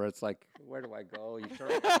all over. It's like, where do I go? You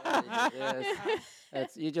turn, you do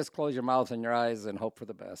this. You just close your mouth and your eyes and hope for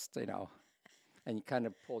the best, And you kind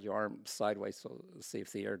of pull your arm sideways so see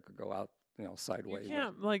if the air could go out, You sideways.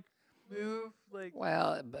 can't like move like.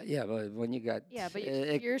 Well, but when you got Yeah, but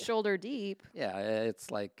you're shoulder deep. yeah,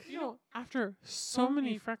 it's like After so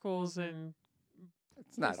many freckles and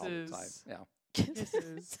it's not all the time. kisses. Yeah.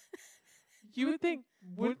 kisses, you would think,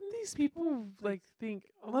 wouldn't these people like think,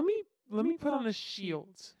 let me put on a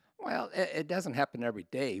shield? Well, it doesn't happen every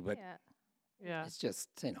day, but Yeah. Yeah. it's just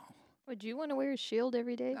Would you want to wear a shield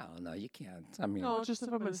every day? No, you can't. I mean, No, just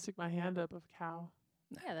if I'm gonna stick my hand up of a cow.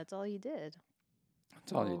 Yeah, that's all you did.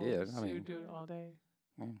 that's all you did. So I you mean, do it all day.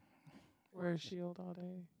 Mm. Wear a shield all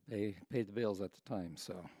day. they paid the bills at the time,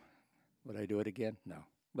 so would I do it again? No.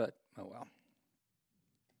 But oh well.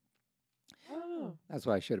 Oh. That's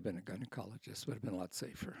why I should have been a gynecologist. Would have been a lot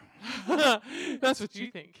safer. That's what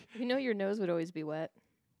you think. Your nose would always be wet.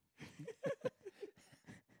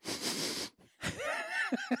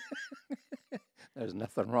 There's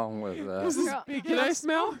nothing wrong with This is Girl, big. Can I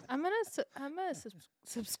smell? I'm gonna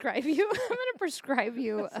subscribe you. I'm gonna prescribe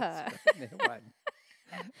you what?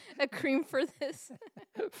 a cream for this.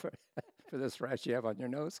 for, for this rash you have on your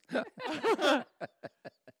nose.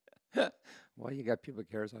 Why you got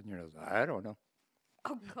pubic hairs on your nose? I don't know.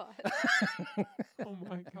 Oh God. Oh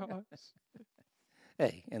my gosh.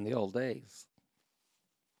 Hey, in the old days,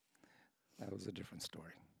 that was a different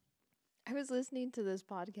story. I was listening to this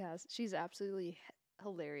podcast. She's absolutely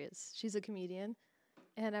hilarious. She's a comedian,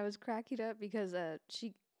 and I was cracking up because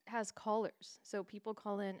she has callers. So people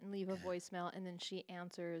call in and leave a voicemail, and then she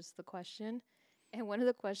answers the question. And one of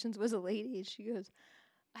the questions was a lady, and she goes,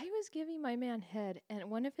 I was giving my man head, and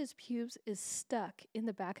one of his pubes is stuck in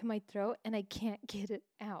the back of my throat, and I can't get it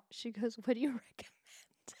out. She goes, what do you recommend?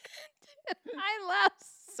 I laughed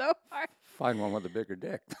so hard. Find one with a bigger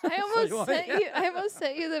dick. I almost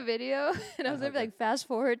sent you the video, and I was gonna be Okay. like, fast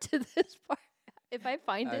forward to this part. If I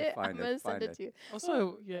find I it, find I'm it, gonna find send it it. to you.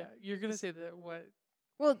 Also, yeah, you're gonna say that what?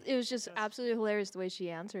 Well, it was just Yes. absolutely hilarious the way she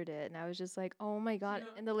answered it, and I was just like, oh my God. know,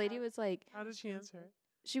 And the lady was like, How did she answer it?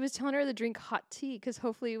 she was telling her to drink hot tea because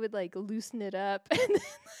hopefully it would like loosen it up, and then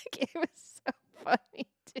like it was so funny.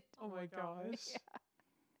 Dude. Oh my gosh. Yeah.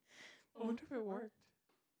 I wonder if it worked.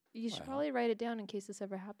 You should Wow. probably write it down in case this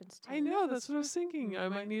ever happens to I you. know, that's what I was thinking. I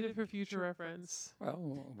might need it for future reference. Well,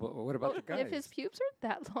 what about the guys? If his pubes are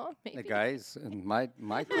that long, maybe. The guys in my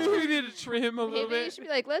we time, need to trim a little Maybe you bit. should be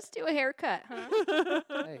like, let's do a haircut, huh?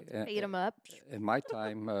 hey, Fade them up. in my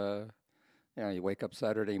time, you wake up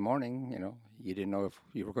Saturday morning, you didn't know if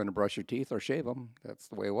you were going to brush your teeth or shave them. That's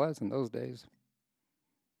the way it was in those days.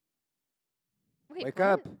 Wait, Wake what?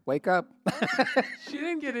 up, wake up. She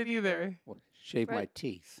didn't get it either. Well, shave my Right.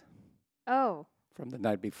 teeth Oh. from the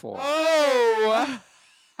night before. Oh!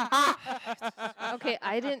 Okay,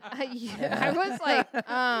 I didn't. I was like,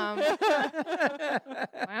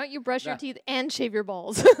 why don't you brush your No. teeth and shave your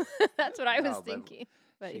balls? That's what I was No, but thinking.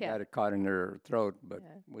 But She yeah, got it caught in her throat, but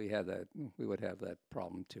Yeah. we would have that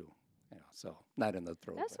problem too. So not in the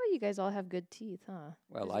throat. that's but- why you guys all have good teeth, huh?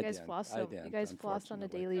 Well, 'Cause I you guys didn't. floss. I You didn't, guys floss on a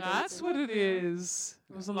unfortunately. daily basis. That's what it is.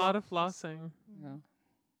 It was a lot of flossing.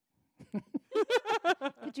 Yeah.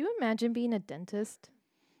 Could you imagine being a dentist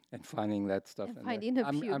And finding that stuff and in finding there.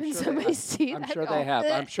 a pube in sure they- somebody's teeth? I'm I'd sure go, they have.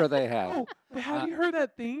 I'm "Bleh." sure they have. Oh, but have you heard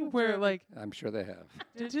that thing where like I'm sure they have.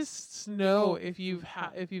 dentists know if you've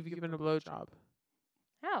given a blowjob?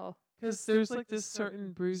 How? Because there's like this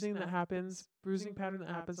certain bruising pattern that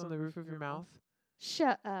happens on the roof of your mouth.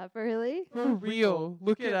 Shut up! Really? For real,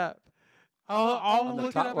 look it up. I'll On the look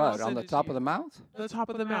it top, up. and I'll what? On send the it to top you. of the mouth? The top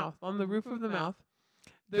of the mouth, on the roof of the mouth.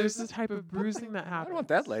 There's this type of bruising that I happens. don't want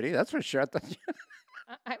that lady. That's for sure. I thought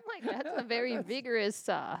I'm like, that's a very vigorous.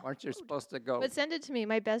 Aren't you supposed to go? But send it to me.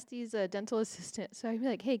 My bestie's a dental assistant, so I'd be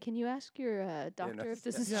like, hey, can you ask your doctor if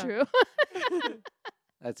this is Yeah. true?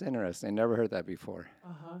 That's interesting. Never heard that before.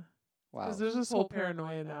 Uh-huh. Wow. Because there's this whole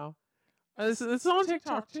paranoia now. It's on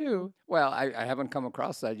TikTok too. Well, I haven't come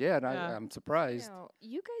across that yet. Yeah. I'm surprised. No,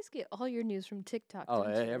 you guys get all your news from TikTok. Oh,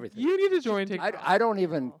 don't you? everything. You need to join TikTok. I don't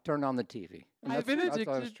even Oh. turn on the TV. And I've been that's the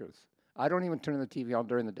addicted- honest truth. I don't even turn the TV on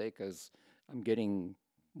during the day because I'm getting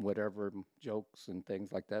whatever jokes and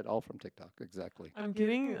things like that, all from TikTok. Exactly. I'm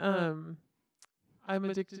getting I'm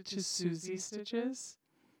addicted to Susie Stitches.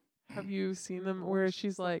 Have you seen them where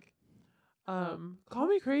she's like, call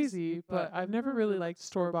me crazy, but I've never really liked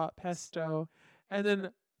store-bought pesto. And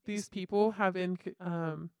then these people have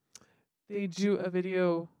they do a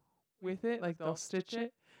video with it, like they'll stitch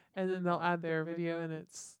it, and then they'll add their video, and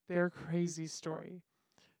it's their crazy story.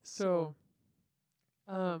 So,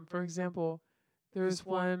 for example, there's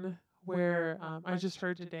one where I just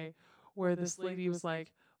heard today where this lady was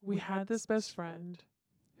like, we had this best friend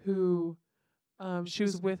who she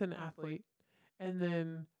was with an athlete, and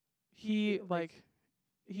then he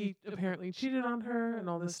apparently cheated on her and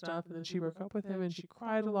all this stuff, and then she broke up with him and she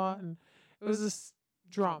cried a lot, and it was this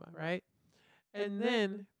drama, right? And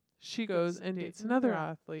then she goes and dates another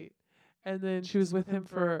athlete, and then she was with him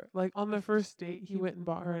for like on the first date he went and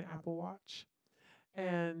bought her an Apple Watch,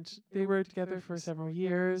 and they were together for several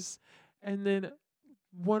years, and then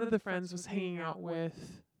one of the friends was hanging out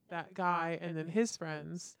with that guy and then his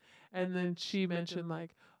friends, and then she mentioned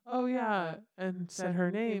like, oh yeah, and said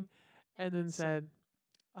her name, and then said,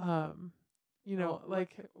 you know,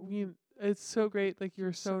 like, it's so great, like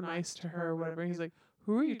you're so nice to her or whatever. He's like,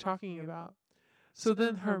 who are you talking about? So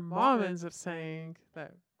then her mom ends up saying,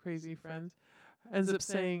 that crazy friend ends up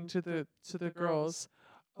saying to the girls,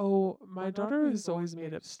 oh, my daughter has always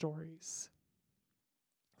made up stories.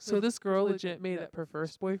 So this girl legit made up her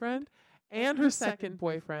first boyfriend and her second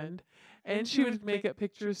boyfriend, and she would make up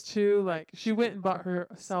pictures too. Like she went and bought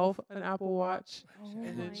herself an Apple Watch,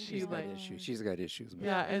 and then she like She's got issues. But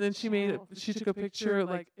yeah, and then she took a picture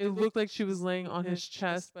like it looked like she was laying on his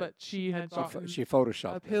chest, but she had gotten she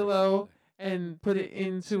photoshopped a it. pillow and put it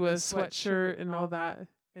into a sweatshirt and all that.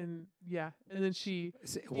 And yeah, and then she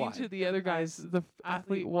Why? to the other guys, the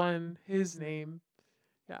athlete won his name.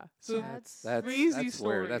 Yeah, so That's crazy weird.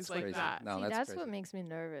 stories That's like crazy. that. No, See, that's that's crazy. what makes me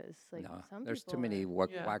nervous. Like No, some there's too people many are-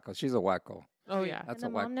 Yeah. wackos. She's a wacko. Oh yeah, That's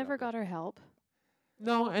and a the mom wacko. never got her help.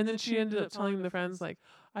 no, and then she ended up telling the friends like,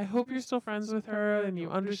 I hope you're still friends with her and you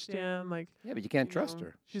understand like. Yeah, but you can't you trust know,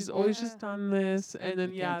 her. She's always Yeah. just done this, and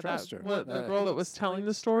then You can't yeah, trust that her. what the girl that was telling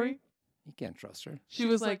the story. You can't trust her. She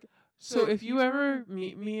was like, so if you ever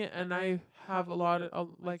meet me and I have a lot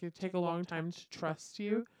of, like, it take a long time to trust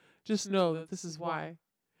you, just know that this is why.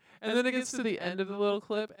 And then it gets to the end of the little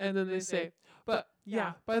clip, and then they say, but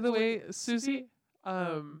yeah, by the way, Susie,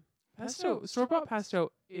 store-bought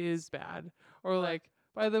pesto is bad. Or like,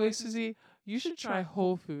 by the way, Susie, you should try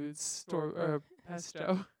Whole Foods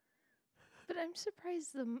pesto. But I'm surprised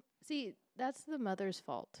see, that's the mother's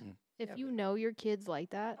fault. Mm. If Yeah, you know your kids like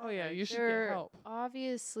that, Oh yeah, you should they're get help.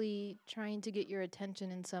 obviously trying to get your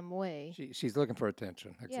attention in some way. She's looking for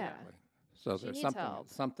attention. Yeah. Exactly. So She there's needs something help.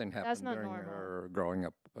 something That's happened not during normal. her growing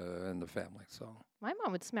up in the family. So My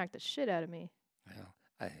mom would smack the shit out of me.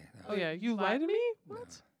 yeah, Oh yeah, you lie to me? no.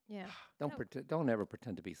 What? Yeah. Don't No. pretend. Don't ever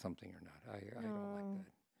pretend to be something you're not. I don't like No.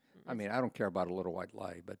 that. I mean, I don't care about a little white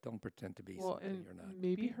lie, but don't pretend to be Well, something and you're not.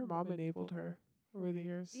 maybe her mom enabled her over the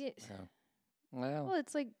years. Yeah. Yeah. Well, Well,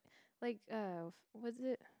 it's like was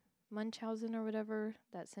it Munchausen or whatever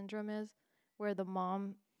that syndrome is, where the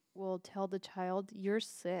mom will tell the child, "You're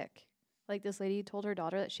sick." Like this lady told her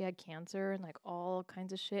daughter that she had cancer and like all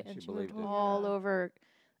kinds of shit, and She she moved believed it. all Yeah. over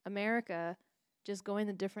America, just going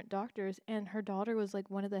to different doctors, and her daughter was like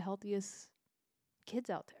one of the healthiest kids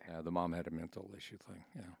out there. yeah, the mom had a mental issue thing.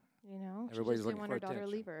 Yeah. You know, she Everybody's just looking didn't want for her daughter to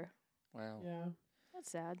attention. leave her. Well, Yeah. That's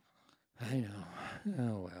sad. I know.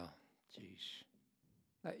 Oh well. Jeez.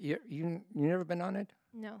 You never been on it?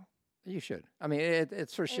 No. You should. I mean,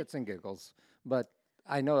 it's for It- shits and giggles, but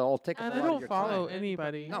I know it'll take up And a I lot of don't your follow time.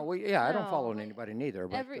 anybody. No, I don't follow No. anybody neither.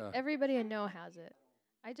 But Everybody I know has it.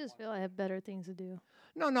 I just feel I have better things to do.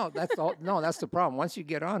 no, that's all. No, that's the problem. Once you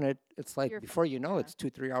get on it, it's like You're before you know, yeah. it's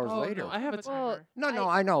 2-3 hours Oh, later. no, I have a Well, timer. No,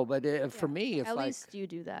 I know, but for Yeah. me, it's At like least you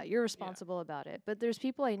do that. You're responsible about it. But there's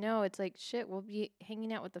people I know, it's like, shit, we'll be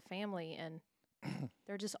hanging out with the family and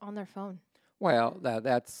they're just on their phone. well,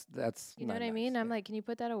 that's You know not what I mean? nice, I'm yeah. like, can you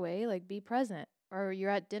put that away? Like, be present. Or you're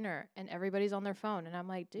at dinner and everybody's on their phone. And I'm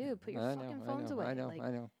like, dude, put your I fucking know, phones I know, away. I know, Like,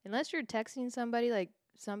 I know. unless you're texting somebody, like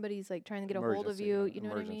somebody's like trying to get a hold of Emergency, you, yeah, you know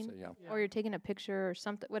what I mean? emergency, yeah. Yeah. Or you're taking a picture or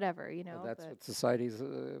something, whatever, you know. Well, that's but what society's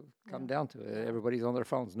come Yeah. down to. Everybody's on their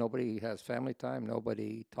phones. Nobody has family time.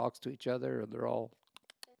 Nobody talks to each other. They're all.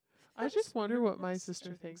 I just wonder what my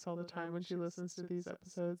sister thinks all the time when she listens to these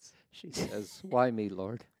episodes. She says, "Why me,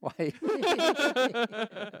 Lord? Why?"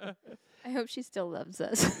 I hope she still loves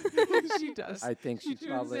us. She does. I think She she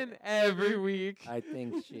tunes probably. in every week. I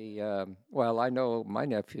think she. Well, I know my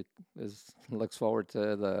nephew looks forward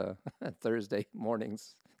to the Thursday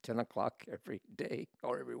mornings, 10 o'clock every day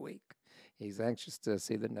or every week. He's anxious to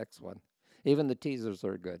see the next one. Even the teasers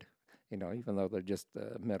are good, even though they're just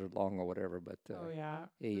a minute long or whatever. But Oh yeah,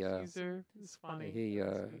 he, the teaser is funny.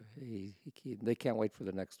 they can't wait for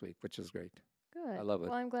the next week, which is great. Good. love it.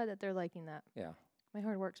 Well, I'm glad that they're liking that. Yeah. My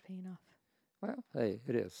hard work's paying off. Well, hey,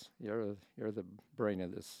 it is. You're the brain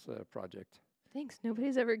of this project. Thanks.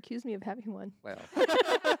 Nobody's ever accused me of having one. Well,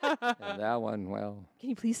 and that one, well, Can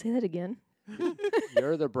you please say that again?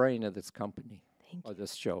 you're the brain of this company Thank or you.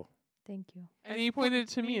 this show. Thank you. And he pointed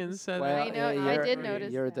to me and said, Well, I know, I you're- did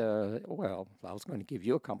notice You're that. well, I was going to give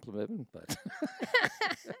you a compliment, but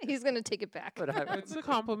He's gonna take it back. but "It's a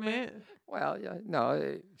compliment." well, yeah,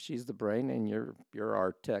 no, she's the brain, and you're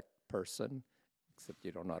our tech person, except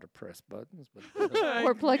you don't know how to press buttons. But I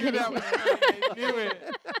Or plug knew that anything. was coming. I knew it.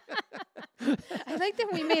 I like that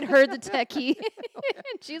we made her the techie,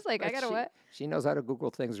 and she's like, "I But gotta she, what?" She knows how to Google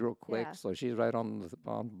things real quick, Yeah. so she's right on the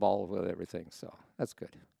ball with everything. So that's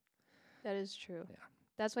good. That is true. Yeah.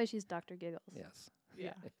 That's why she's Dr. Giggles. Yes.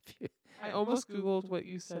 Yeah. If you- I almost Googled what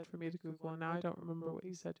you said for me to Google, and now I don't remember what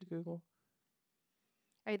you said to Google.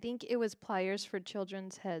 I think it was pliers for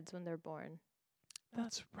children's heads when they're born.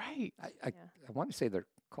 That's right. I Yeah. want to say they're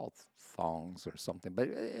called thongs or something, but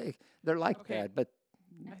they're like Okay. that. But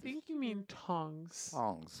I think you mean tongs.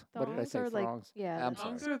 thongs. What did I Thongs say? are like, Thongs. yeah, I'm that's- sorry.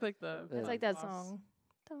 Tongs are like the. Yeah. it's like that boss. song.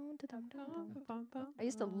 Dun, dun, dun, dun, dun. Dun, dun, I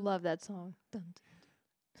used to dun. love that song. Dun, dun.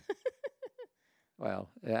 Well,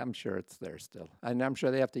 yeah, I'm sure it's there still, and I'm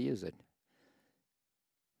sure they have to use it.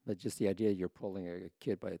 But just the idea you're pulling a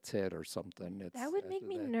kid by its head or something. It's, That would make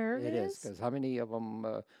me It is nervous. because how many of them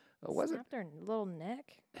was it? Snap their little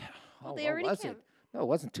neck. Oh, they what already was can't. it? No, it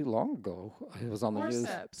wasn't too long ago. It was on the news.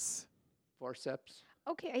 Forceps. Forceps.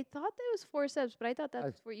 Okay, I thought that was forceps, but I thought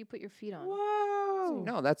that's where you put your feet on. Whoa.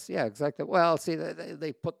 No, that's exactly. Well, see,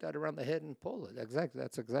 they put that around the head and pull it. Exactly,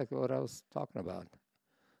 that's exactly what I was talking about.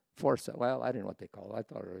 Forceps. Well, I didn't know what they call it. I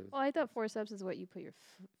thought it was Well, I thought forceps is what you put your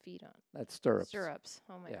feet on. that's stirrups. Stirrups.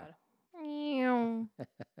 Oh my Yeah. god. Meow.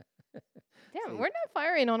 Damn, See, we're not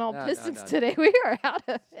firing on all No, no, pistons no, no. today. We are out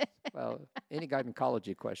of it. Well, any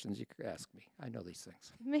gynecology questions you could ask me. I know these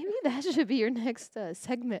things. Maybe that should be your next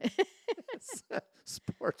segment.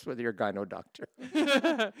 Sports with your gyno doctor.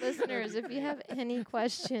 Listeners, if you have any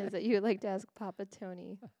questions that you would like to ask Papa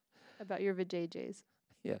Tony about your vajayjays.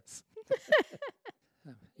 Yes.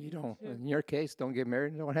 You don't. In your case, don't get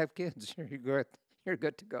married and don't have kids. You're good. You're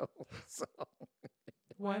good to go. So,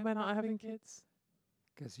 Why am I not having kids?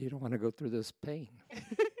 because you don't want to go through this pain.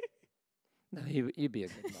 No, you'd be a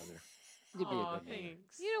good mother. You'd be a Aw, good mother.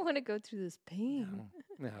 thanks. You don't want to go through this pain.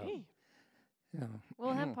 No, Hey. no.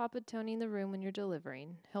 We'll have Papa Tony in the room when you're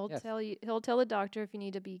delivering. He'll Yes. tell you. He'll tell the doctor if you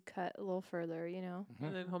need to be cut a little further, you know. Mhm.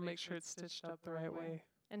 And then he'll make sure it's stitched up the right way.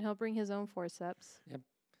 And he'll bring his own forceps.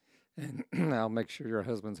 And I'll make sure your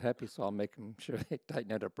husband's happy, so I'll make him sure they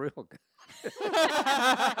tighten it up real good.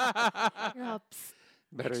 You're all psst,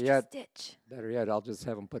 Better extra yet, stitch. I'll just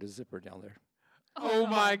have him put a zipper down there. Oh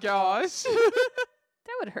my gosh.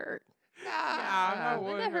 That would hurt. Yeah,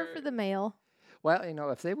 Would that hurt for the male? Well,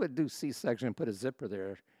 if they would do C-section and put a zipper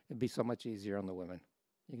there, it'd be so much easier on the women.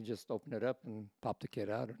 You can just open it up and pop the kid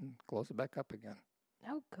out and close it back up again.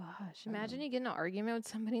 Oh gosh! Imagine you get in an argument with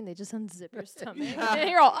somebody and they just unzip your stomach, Yeah. and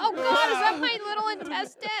you're all, "Oh God, is that my little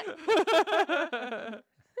intestine?"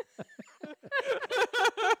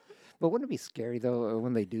 But wouldn't it be scary though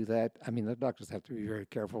when they do that? I mean, the doctors have to be very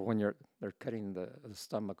careful when they're cutting the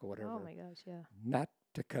stomach or whatever, Oh my gosh, yeah. not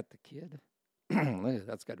to cut the kid.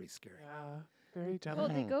 That's got to be scary. Yeah, very Well,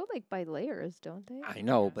 delicate. they go like by layers, don't they? I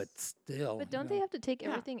know, Yes. but still. But don't they have to take Yeah.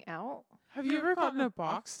 everything out? Have you ever gotten a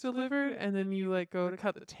box delivered and then you like go to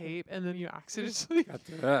cut the tape and then you accidentally got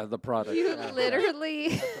the product? You yeah,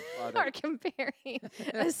 literally got the are product. comparing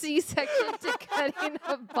a C-section to cutting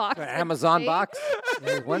a box. The of Amazon tape. box?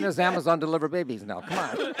 When does Amazon deliver babies now? Come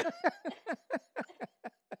on.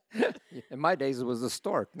 In my days, it was a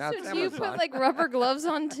stork. Now it's So do you Amazon. put like rubber gloves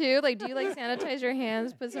on too? Like, do you like sanitize your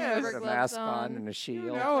hands? Put some Yes. rubber Put a gloves mask on. and a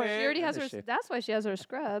shield. know She it. already has her. Does she? That's why she has her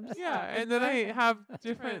scrubs. Yeah, and then I have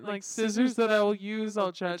different like scissors that I will use.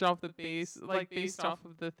 I'll judge off the base, like based off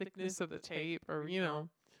of the thickness of the tape, or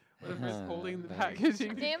whatever's holding the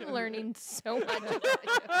packaging. I am together. learning so much.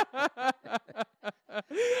 About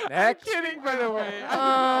Next. I'm kidding, by the way.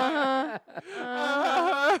 Uh-huh.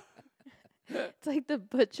 Uh, It's like the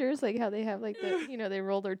butchers, like how they have like the, they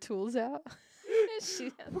roll their tools out.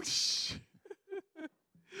 She has-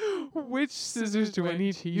 Which scissors do I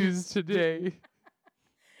need to use today?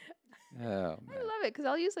 Oh, I man. love it because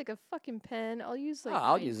I'll use like a fucking pen. I'll use like.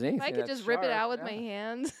 I'll my- use if anything. I could that's just rip it sharp, out with yeah. my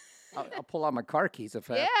hands. I'll pull out my car keys if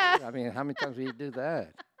I have Yeah. to. I mean, how many times do you do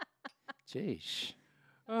that? Jeez.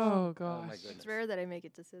 Oh my gosh. goodness. It's rare that I make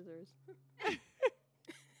it to scissors.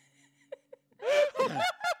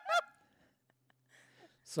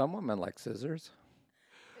 Some women like scissors.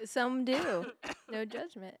 Some do. No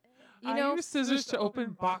judgment. You I know, use scissors to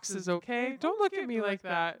open boxes, okay? Don't look at me like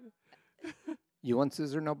that. You want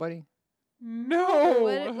scissor, nobody?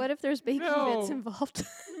 No. what if there's bacon bits No. involved?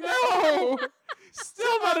 No.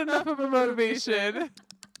 Still not enough of a motivation.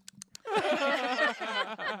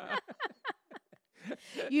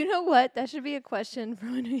 You know what? That should be a question for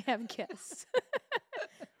when we have guests.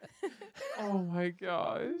 Oh my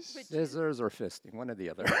gosh. Scissors or fisting, one or the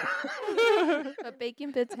other. But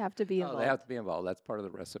bacon bits have to be Oh, involved. they have to be involved. That's part of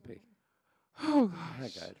the recipe. Oh Oh,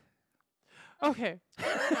 gosh. God. Okay.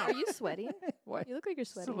 Are you sweating? What? You look like you're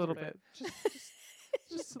Just a sweating. little bit.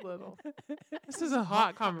 Just a little. This is a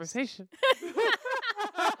hot conversation.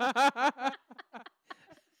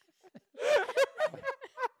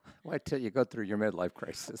 Wait till you go through your midlife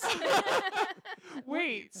crisis.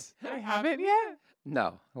 Wait, I haven't yet.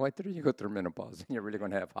 No, wait till you go through menopause and you're really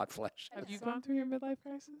going to have hot flashes. Have you gone through your midlife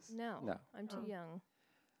crisis? No, No. I'm too Oh. young.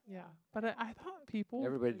 Yeah, but I thought people.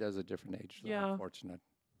 Everybody does a different age. So Yeah. Unfortunate.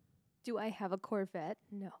 Do I have a Corvette?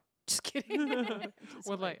 No. Just kidding. Just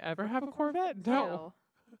Will I kidding. ever have a Corvette? No.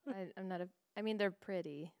 I'm not a. I mean, they're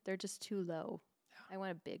pretty. They're just too low. I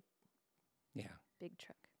want a big Yeah.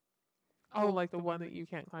 truck. Oh, like the one that you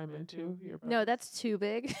can't climb into. Your No, that's too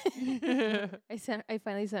big. brother. I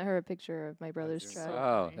finally sent her a picture of my brother's That's truck, so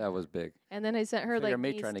Oh, funny. that was big. and then I sent her Figure like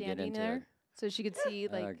me me trying to get standing into there, it. so she could see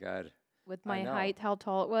Oh, like God. with I my know. height how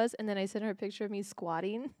tall it was, and then I sent her a picture of me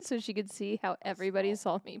squatting, so she could see how everybody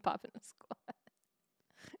saw me popping a squat.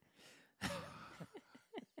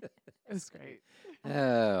 It's great. Oh,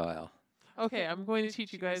 well. Okay, I'm going to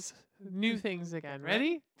teach you guys new things again.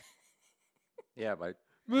 Ready? Yeah, but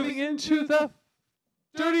Moving into the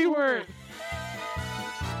dirty word.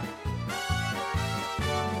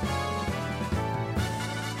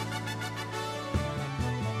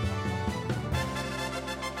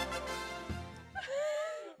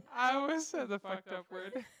 I always said the fucked up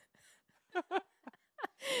word.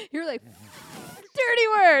 You're like dirty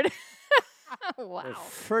word. Wow.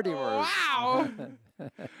 pretty words. Wow.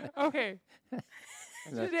 Okay, And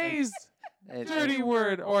that's- today's and- dirty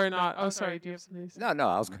word or not. Oh, sorry. Do you have something to say? No,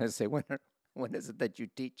 I was going to say, when is it that you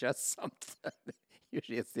teach us something?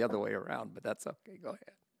 Usually it's the other way around, but that's okay. Go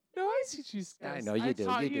ahead. No, I teach you stuff. I know you do,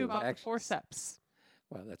 Taught you you do, about the actually. forceps.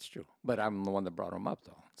 Well, that's true. But I'm the one that brought them up,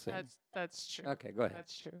 though. See? That's true. Okay, go ahead.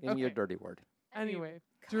 That's true. Give me your Okay. dirty word. Anyway,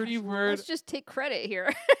 dirty word. Let's just take credit here.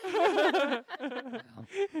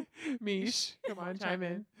 Mish, come on, chime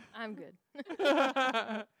in. I'm good.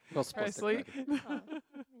 We'll split the Presley. credit.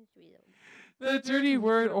 The dirty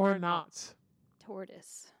word or not.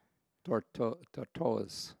 Tortoise.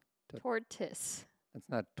 Tortoise. Tortoise. It's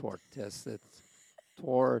not tortoise. It's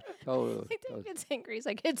tortoise. I think he gets angry. He's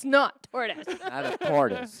like, it's not tortoise. Not a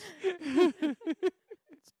tortoise.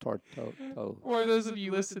 It's tortoise. For those of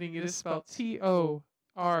you listening, it is spelled Tortoise.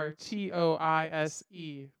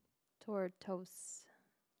 Tortoise.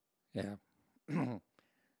 Yeah. I'm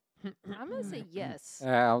gonna say yes.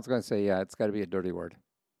 I was going to say, yeah, it's got to be a dirty word.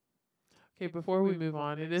 Okay, before we move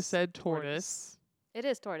on, it is said tortoise. It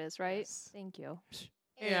is tortoise, right? Yes. Thank you.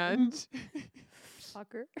 And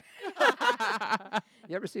Fucker.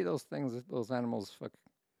 You ever see those things, those animals? Fuck,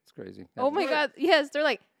 it's crazy. Oh my God. Yes, they're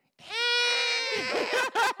like.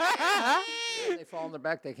 They fall on their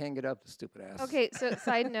back, they can't get up, the stupid ass. Okay, so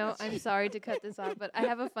side note, I'm sorry to cut this off, but I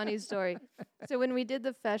have a funny story. So when we did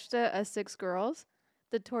the festa as 6 girls,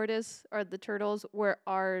 the tortoise or the turtles were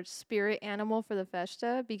our spirit animal for the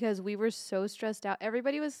festa because we were so stressed out.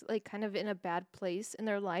 Everybody was like kind of in a bad place in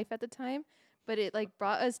their life at the time, but it like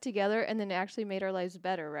brought us together and then it actually made our lives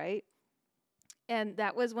better, right? And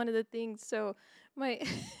that was one of the things. So my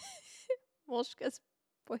Molshka's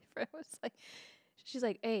boyfriend was like, she's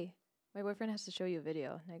like, hey, my boyfriend has to show you a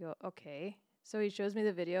video. And I go, okay. So he shows me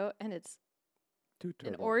the video and it's Two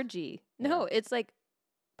an turtles. orgy. Yeah. No, it's like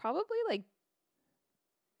probably like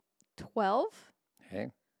 12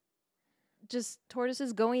 Hey, just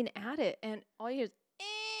tortoises going at it. And all you hear is,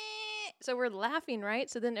 eh. So we're laughing, right?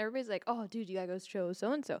 So then everybody's like, oh, dude, you gotta go show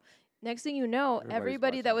so-and-so. Next thing you know, Everybody's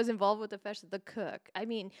everybody that watching. was involved with the festa, the cook,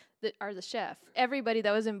 the chef, everybody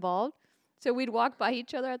that was involved. So we'd walk by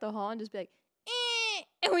each other at the hall and just be like,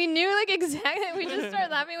 And we knew like exactly. We just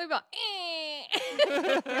started laughing. We go,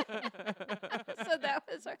 so that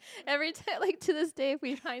was our, every time. Like to this day, if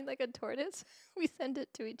we find like a tortoise, we send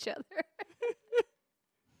it to each other.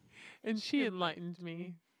 And she enlightened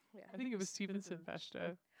me. Yeah. I think it was Stevenson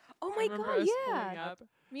Festa. Oh I my remember god, us pulling yeah. up.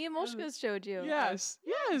 Me and Moshka showed you. Yes,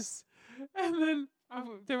 yes. And then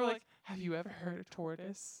they were like, "Have you ever heard a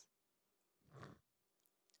tortoise?"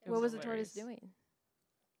 It What was the tortoise hilarious. doing?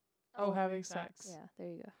 Oh, having sex. Yeah, there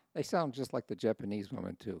you go. They sound just like the Japanese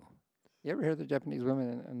women too. You ever hear the Japanese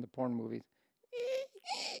women in the porn movies?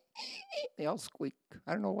 They all squeak.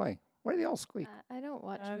 I don't know why. Why do they all squeak? I don't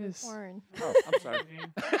watch That is- porn. Oh, I'm sorry.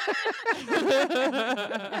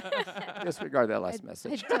 Disregard that last I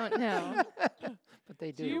message. don't know. But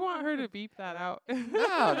they do. Do you want her to beep that out? No.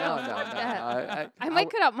 that. I w- might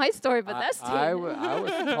cut out my story, but I- that's I was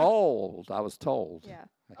told. I was told. yeah.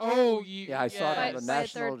 Oh, you. Yeah, I saw it on the By a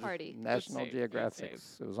National third party. National Good save, good Geographic.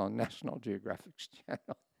 save. It was on National Geographic's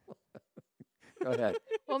channel. Go ahead.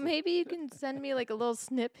 Well, maybe you can send me like a little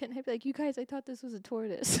snippet, and I'd be like, "You guys, I thought this was a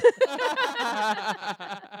tortoise."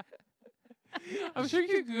 I'm sure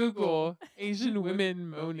you Google Asian women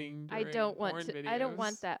moaning. I during don't want porn to. I don't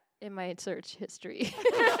want videos. that in my search history.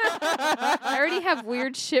 I already have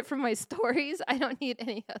weird shit from my stories. I don't need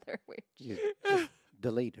any other weird. You just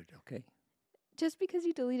delete it, okay? Just because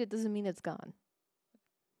you delete it doesn't mean it's gone.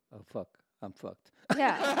 Oh fuck, I'm fucked.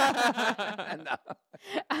 Yeah. No.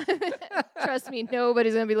 Trust me,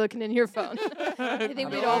 nobody's gonna be looking in your phone. I think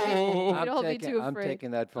we'd all be. No. We'd all be too I'm afraid.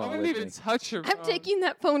 taking that I phone wouldn't with even me. touch your I'm phone. taking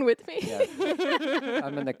that phone with me. Yeah.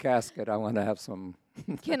 I'm in the casket. I want to have some.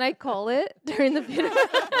 Can I call it during the video?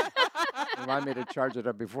 Remind me to charge it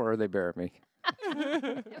up before they bury me.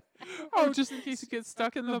 Oh, just in case you get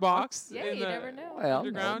stuck in the box. Yeah, in you the never know. Well, no,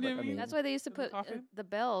 underground, but you I mean? mean- That's why they used to In the put coffin? the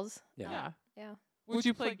bells. Yeah. Yeah. Would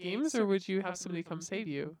you play games or would you have somebody come save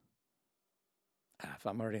you? If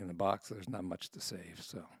I'm already in the box, there's not much to save.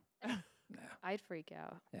 So, no, I'd freak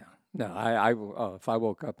out. yeah, no. I if I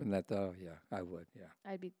woke up in that, yeah, I would. Yeah,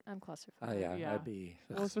 I'm claustrophobic. yeah, Yeah. I'd be.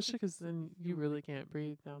 Well, especially because then you really can't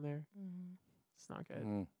breathe down there. Mhm. It's not good.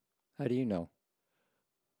 Mm. How do you know?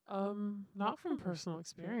 Not from personal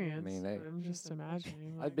experience. mean, but I'm just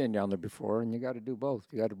imagining. I've been down there before, and you got to do both.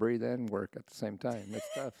 You got to breathe and work at the same time. It's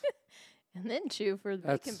tough. And then chew for the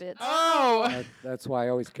bacon That's- bits. Oh. That's why I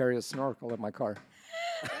always carry a snorkel in my car.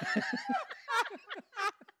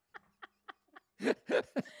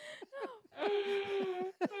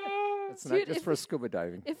 It's not Dude, just if for scuba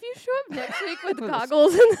diving. If you show up next week with With a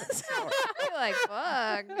goggles in the sky, you're like,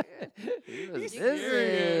 fuck. He was He's busy.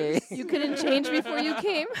 serious. You couldn't change before you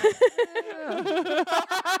came.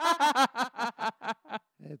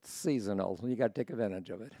 It's seasonal. You got to take advantage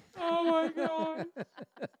of it. Oh my god.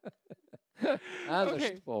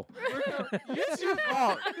 Okay. Full. It's your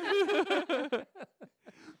fault.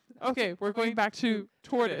 Okay, we're going back to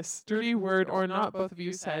tortoise. Dirty word or not. Both of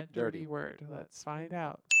you said dirty Dirty. word. Let's find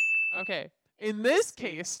out. Okay. In this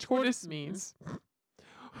case, tortoise means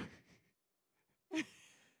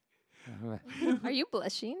Are you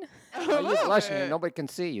blushing? a Are you little blushing? bit. Nobody can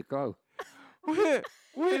see you. Go.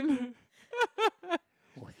 when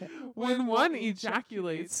when one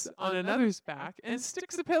ejaculates on another's back and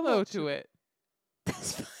sticks a pillow to it.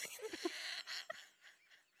 That's fine.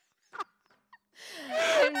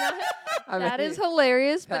 I'm not, I that mean, is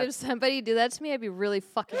hilarious, but that- if somebody did that to me, I'd be really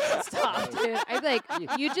fucking pissed off, dude. I'd be like,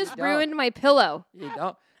 you just don't. ruined my pillow. You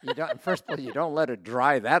don't. You don't. First of all, you don't let it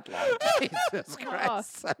dry that long. Jesus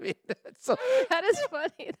Christ! I mean, that's so. That is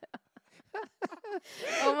funny, though.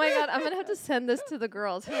 Oh my god, I'm gonna have to send this to the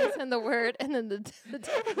girls. I'm gonna send the word and then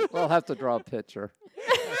the We'll have to draw a picture.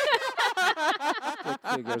 Stick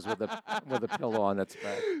figures with a pillow on its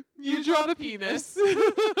back. You draw the penis.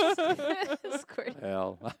 squirt.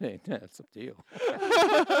 Well, I mean, it's up to you.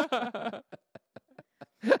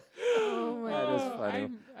 Oh my That is god. funny.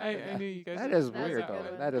 I knew you guys. That would is figure That's weird, a out. good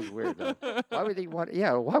though. one. That is weird, though. Why would you want?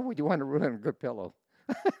 Yeah, why would you want to ruin a good pillow?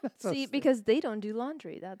 That's so See, st- because they don't do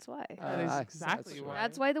laundry. That's why. That is I- exactly that's why.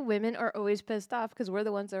 That's why the women are always pissed off because we're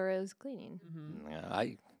the ones that are always cleaning. Mhm. Yeah,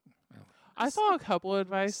 I saw a couple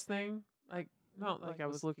advice thing, like not like I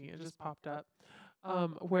was looking, it just popped up,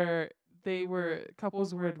 where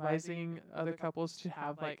couples were advising other couples to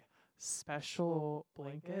have like special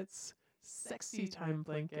blankets, sexy time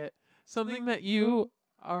blanket, something that you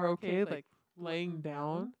are okay like laying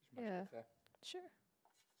down Yeah. Sure.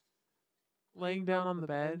 on the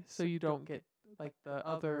bed, so you don't get like the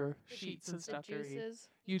other sheets and stuff dirty. Juices.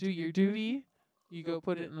 You do your duty, you go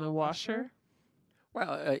put it in the washer.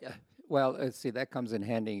 Well, see, that comes in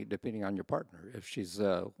handy depending on your partner. If she's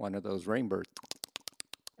one of those rainbirds,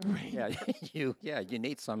 Right. You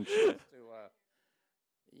need some sheets to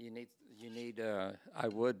you need I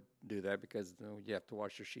would do that because you have to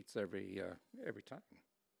wash your sheets every time.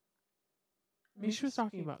 Misha was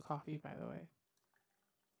talking about coffee, by the way.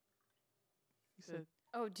 He said,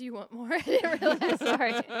 Oh, do you want more? I didn't realize.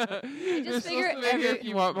 Sorry. You're just figure supposed to make it if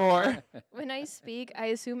you want more. When I speak, I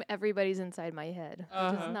assume everybody's inside my head, which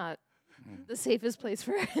Uh-huh. is not the safest place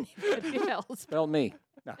for anybody else. Spell me.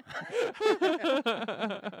 No.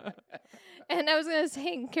 And I was gonna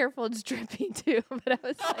say, careful, it's dripping too, but I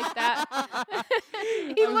was like that.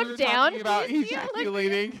 He As we looked were down. talking about he looked-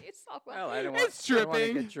 ejaculating. he saw what- Well, I don't It's want to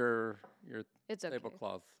dripping. get your It's okay.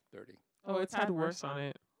 tablecloth dirty. Oh, it's had worse on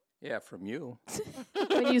it. Yeah, from you.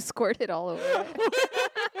 When you squirt it all over it.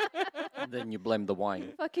 Then you blame the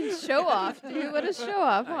wine. Fucking show off, dude. What a show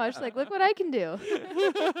off. Watch, like, look what I can do.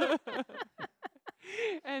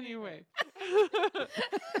 Anyway.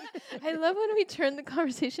 I love when we turn the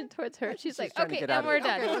conversation towards her. She's like, trying to okay, get and out of we're it.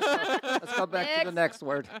 done. Okay, let's go back to the next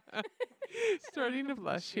word. Starting to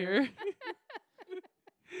blush here.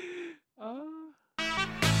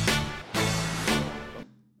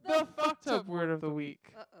 The fucked up word of the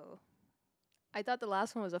week. Uh-oh. I thought the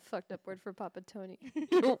last one was a fucked up word for Papa Tony.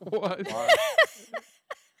 It was.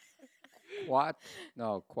 Quat?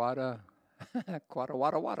 No, quata. Quata,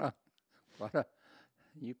 wada, wada. Quata.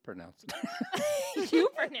 You pronounce it. You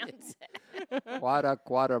pronounce it.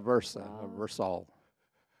 Quata versa. Wow. Versal.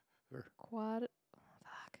 Quad.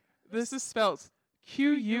 Fuck. This is spelled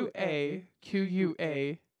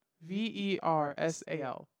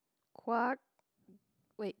Quaquaversal. Quack.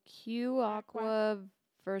 Wait, Q aqua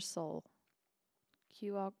versal.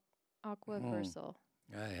 Q aqua versal.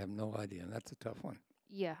 I have no idea. That's a tough one.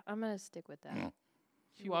 Yeah, I'm gonna stick with that. Mm.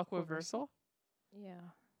 Quaquaversal? Yeah.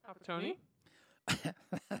 Papa Tony?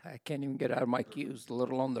 I can't even get out of my cues, let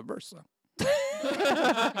alone the versa.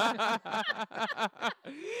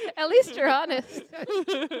 At least you're honest.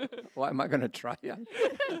 Why am I going to try?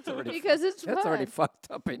 That's already Because it's that's already fun.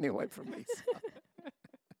 fucked up anyway for me. So.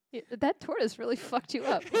 Yeah, that tortoise really fucked you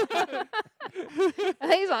up. He's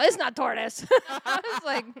like, it's not tortoise. I was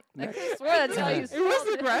like, I could have swore that's how you It spelled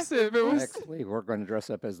was aggressive. It was. Next week, we're going to dress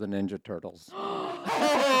up as the Ninja Turtles.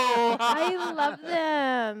 Oh. I love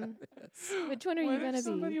them. Which one are What you if going to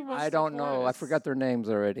somebody be? was I the don't know. I tortoise? forgot their names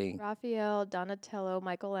already. Raphael, Donatello,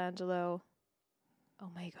 Michelangelo. Oh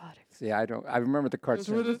my God. See, I don't. I remember the Those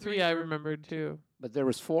were cartoon, the three I remembered too. but there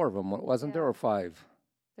was 4 of them, wasn't there, Yeah. or 5?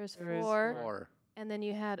 There's There is 4. 4. And then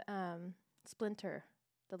you had Splinter,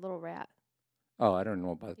 the little rat. Oh, I don't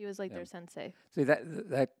know about. He was like their them. sensei. See,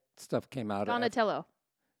 that stuff came out Donatello.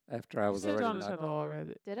 after I was Said already. Donatello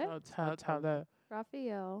already. Did I? Oh, Donatello. Raphael, Donatello.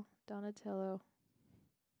 Raphael, Donatello.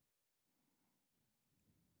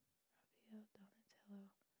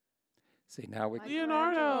 See, now we.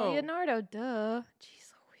 Leonardo. Leonardo, duh.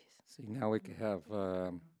 Jeez Louise. See, now we could have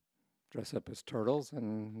dress up as turtles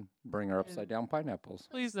and bring our upside down pineapples.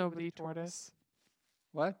 Please nobody tortoise.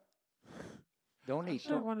 What? Don't eat.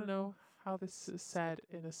 Actually, I want to know how this is said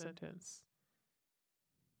in a sentence.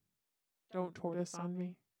 Don't tortoise on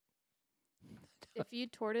me. If you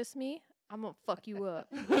tortoise me, I'm gonna fuck you up.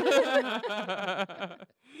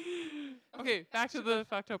 Okay, back to the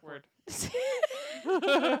fucked up word. If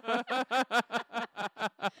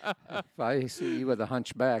I see you with a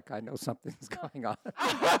hunchback, I know something's going on.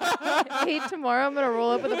 Hey, tomorrow I'm gonna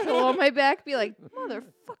roll up with a pillow on my back, be like,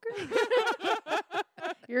 motherfucker.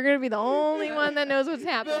 You're gonna be the only one that knows what's The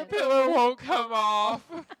happening. pillow won't come off.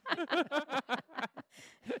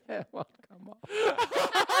 It won't come off.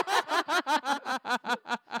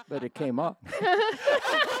 But it came off.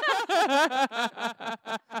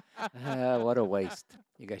 What a waste.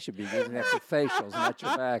 You guys should be using that for facials, not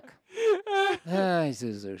your back.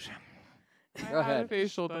 Scissors. I Go had a ahead.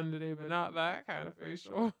 facial done today, but not that kind of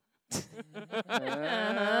facial.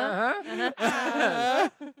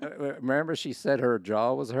 Remember, she said her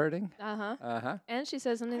jaw was hurting? Uh-huh. Uh-huh. And she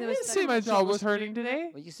said something I that was didn't say my jaw was hurting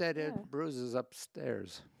today. Well, you said it Yeah. bruises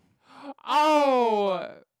upstairs. Oh.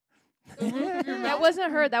 That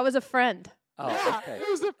wasn't her, that was a friend. Oh, Yeah, okay. it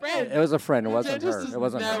was a friend. It was a friend. It The wasn't her. dentist has It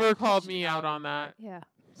wasn't her. never called me out on that. Yeah.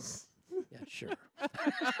 Yeah, sure.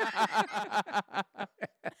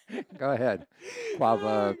 Go ahead. Quava,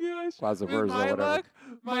 Oh gosh. Quaza With Versa, my whatever. luck,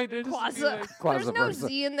 my dentist would be Quaza. like, There's no Quaza-versa.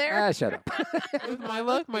 Z in there. Shut up. with my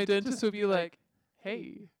luck, my dentist would be like,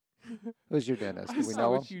 "Hey, Who's your dentist? I Do we saw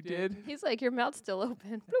know him? what you did." He's like, your mouth's still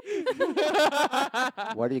open.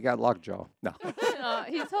 What do you got, lockjaw? No.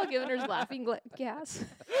 He's all giving her laughing gas.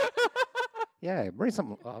 Yeah, bring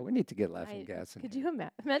some. We need to get I- laughing gas in Could here. you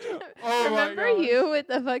imagine? Oh my Remember gosh. you with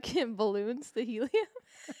the fucking balloons, the helium?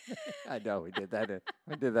 I know we did that.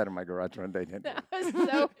 We did that in my garage one day, didn't That was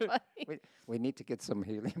so funny. we need to get some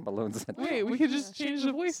helium balloons. In. Wait, we could just change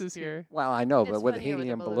the voices here. Well, I know, It's but with funnier with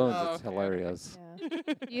the helium balloons. balloons, Oh, it's okay, okay. hilarious.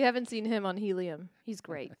 Yeah. You haven't seen him on helium. He's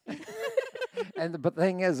great. But the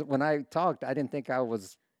thing is, when I talked, I didn't think I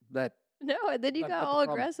was that. No, and then you But got the all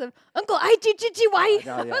problem- aggressive. Uncle IGGY.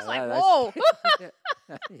 know, I yeah, was like, that's- whoa.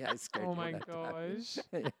 Yeah, I scared Oh you my that time.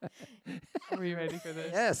 gosh. Are you ready for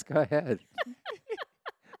this? Yes, go ahead.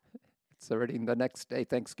 It's already the next day.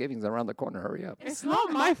 Thanksgiving's around the corner. Hurry up. It's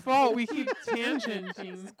not my fault. We keep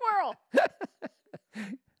tangenting. Squirrel.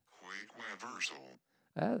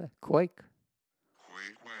 Quake.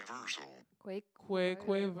 Quake.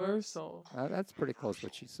 Quakeversal. That's pretty close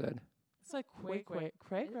what she said. It's like quake. Cray.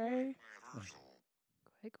 Quake.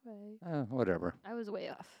 Whatever. I was way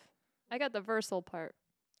off. I got the versal part.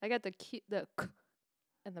 I got the k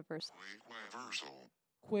and the versal.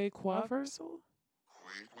 Quakeversal?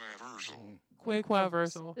 Mm.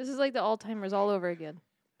 Quakeversal. This is like the Alzheimer's all over again.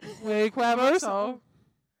 Quakeversal.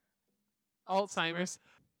 Alzheimer's.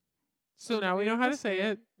 So now we know how to say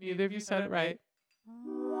it. Neither of you said it right.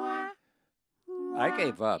 I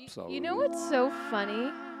gave up. Y- So you know what's so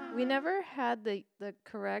funny? We never had the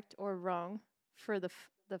correct or wrong for the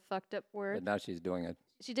fucked up But word. now she's doing it.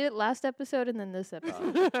 She did it last episode and then this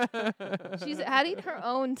episode. She's adding her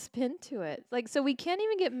own spin to it. Like, so we can't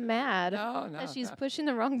even get mad No, that she's no. pushing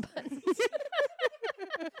the wrong buttons.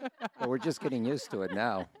 But we're just getting used to it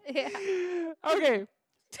now. Yeah. Okay.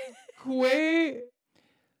 Quakeversal.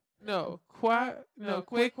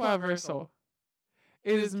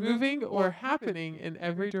 It is moving or happening in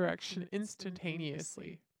every direction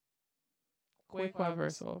instantaneously.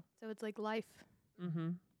 Quakeversal. So it's like life. Mm-hmm.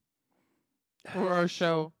 Or our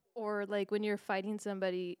show. Or like when you're fighting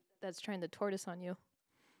somebody that's trying to tortoise on you.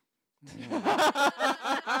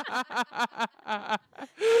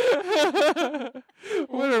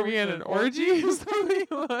 What are we in an orgy or something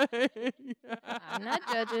like? I'm not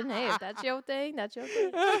judging. Hey, if that's your thing, that's your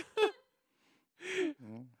thing.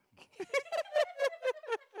 Mm.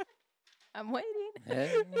 I'm waiting.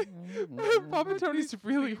 Papa Tony's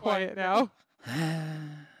really quiet now.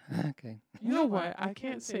 Okay. You know what? I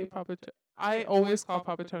can't say Papa. I always call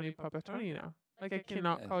Papa Tony now. Like I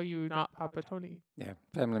cannot call you not Papa Tony. Yeah,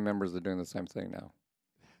 family members are doing the same thing now.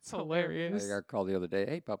 It's hilarious. I got called the other day.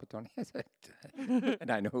 Hey, Papa Tony. I said, and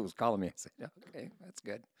I know who was calling me. I said, okay, that's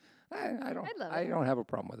good. I don't. I love I it. don't have a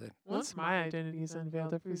problem with it. Once my identity is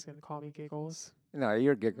unveiled, everybody's gonna call me Giggles. No,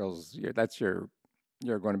 your giggles.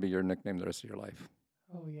 You're going to be your nickname the rest of your life.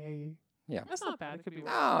 Oh yay! Yeah. That's not bad. It could be worse.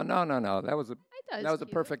 No. That was a I thought that was a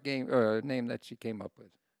cute. perfect name that she came up with.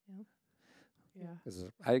 Yeah. 'Cause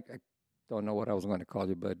I don't know what I was going to call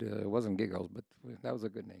you, but it wasn't giggles. But that was a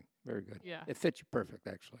good name. Very good. Yeah. It fits you perfect,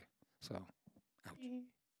 actually. So, ouch.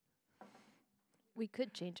 We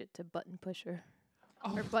could change it to button pusher.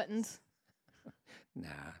 Oh, Or buttons. Nah.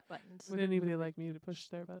 Buttons. would anybody like me to push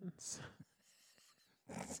their buttons?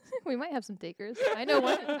 We might have some takers. I know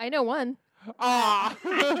one. I know one. Ah!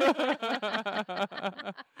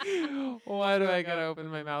 Why do I gotta open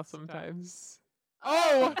my mouth sometimes?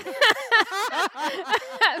 Oh!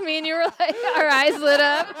 Me and you were like, our eyes lit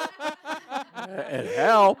up. It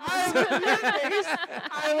helps.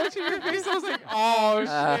 I looked at your face. I was like, "Oh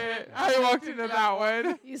shit!" I walked into that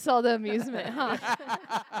one. You saw the amusement, huh?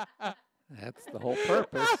 That's the whole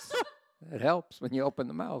purpose. It helps when you open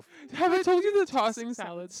the mouth. Have I told you the tossing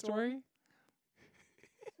salad story?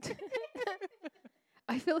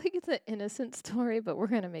 I feel like it's an innocent story, but we're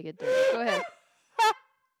gonna make it dirty. Go ahead.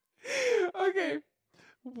 Okay.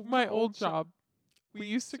 My old job, we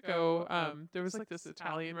used to go, there was like this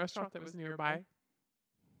Italian restaurant that was nearby.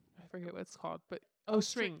 I forget what it's called, but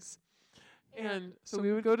Strings. And so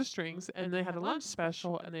we would go to Strings, and they had a lunch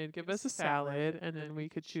special, and they'd give us a salad, and then we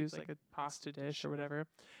could choose like a pasta dish or whatever.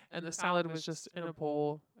 And the salad was just in a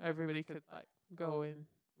bowl. Everybody could like go and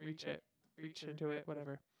reach into it,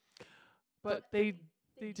 whatever. But they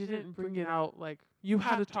didn't bring it out like you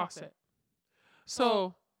had to toss it.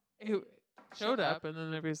 So it showed up, and then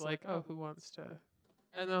everybody's like, "Oh, who wants to?"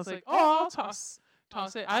 And I was like, "Oh, I'll toss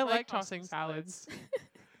it. I like tossing salads."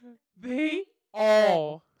 They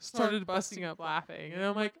all started busting up laughing, and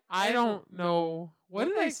I'm like, "I don't know. What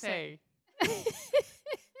did I say? Do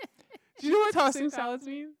you know what tossing salads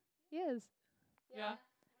mean?" Yes. Yeah.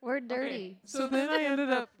 We're Okay, dirty. so then I ended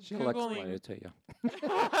up She'll explain googling. it to you.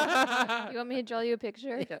 You want me to draw you a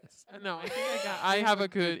picture? Yes. No, I think I have a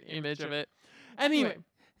good image of it. Anyway.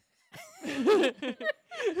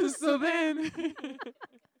 So then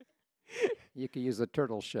You could use a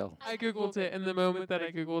turtle shell. I googled it, and the moment that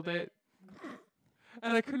I googled it,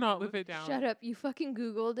 and I could not live it down. Shut up! You fucking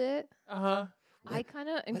Googled it. Uh-huh. I kind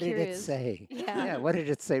of am What did it curious. say? Yeah. What did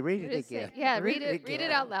it say? Read What it did it say? again. Yeah, read it. Read it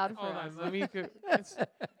again. out loud for Hold us. on, let me go.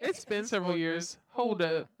 It's been several years. Hold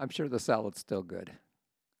up. I'm sure the salad's still good.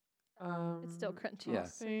 It's still crunchy. Yeah.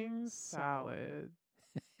 Tossing salad.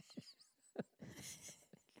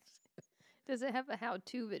 Does it have a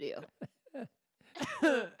how-to video?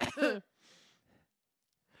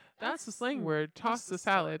 That's the slang word, toss the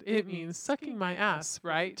salad. It means sucking my ass,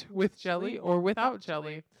 right? With jelly or without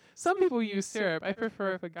jelly. Some people use syrup. I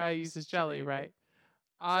prefer if a guy uses jelly, right?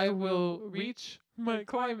 I will reach my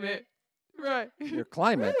climate. Right. Your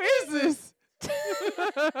climate. Who is this?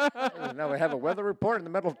 Now we have a weather report in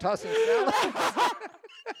the middle of tossing salad.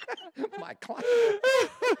 My climate.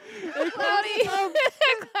 Cloudy.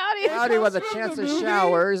 Cloudy. Cloudy with a comes from chance the of movie.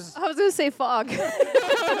 showers. I was gonna say fog.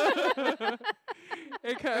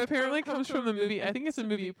 Apparently comes from the movie, I think it's a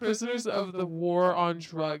movie, Prisoners of the War on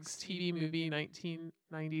Drugs, TV movie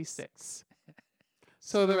 1996.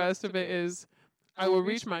 So the rest of it is, I will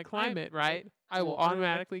reach my climate, right? I will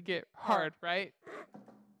automatically get hard, right?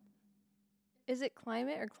 Is it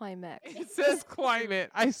climate or climax? It says climate,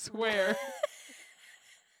 I swear.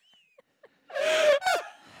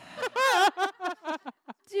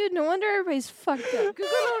 Dude, no wonder everybody's fucked up. Google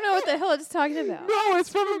don't know what the hell it's talking about. No, it's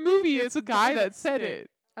from a movie. It's a guy that said it.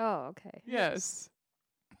 Oh, okay. Yes.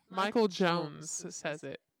 Michael Jones says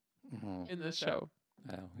it Mhm. in the show.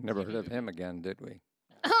 Well, we never heard of him again, did we?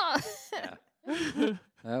 Yeah.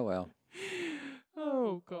 Oh, well.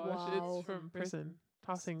 Oh gosh, Wow. it's from prison.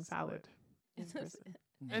 Tossing salad in prison.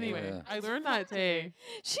 Yeah. Anyway, I learned that day.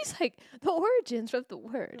 She's like, the origins of the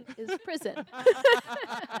word is prison.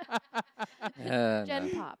 No.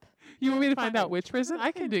 Gen pop. You want me to find out which prison?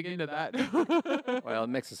 I can dig into that. Well, it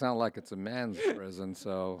makes it sound like it's a man's prison,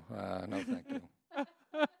 so no thank you.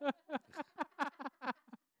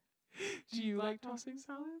 Do you like tossing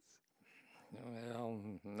salads? Well,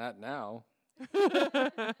 not now.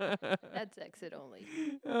 That's exit only.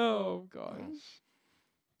 Oh gosh.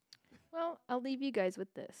 Well, I'll leave you guys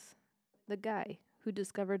with this. The guy who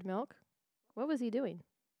discovered milk, what was he doing?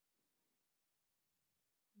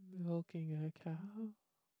 Milking a cow.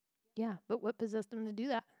 Yeah, but what possessed him to do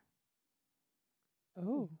that?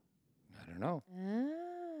 Oh. I don't know.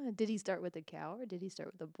 Did he start with a cow or did he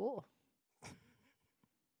start with a bull?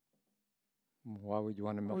 Why would you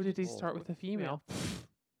want to milk? Or did a he bull? start with a female?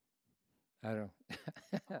 I don't.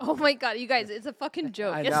 Oh my god, you guys, it's a fucking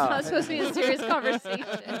joke. I It's know. not supposed to be a serious conversation.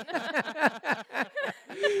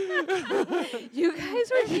 You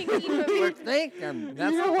guys were thinking of We're it. thinking.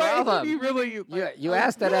 That's You know the what? It could problem. be really, You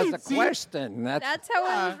asked that as a See? question. That's how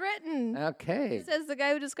it was written. Okay. It says the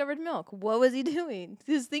guy who discovered milk. What was he doing?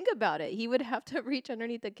 Just think about it. He would have to reach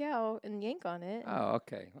underneath the cow and yank on it. Oh,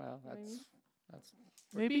 okay. Well, I mean- that's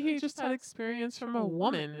Maybe he just had experience from a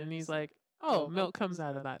woman and he's like, oh, milk comes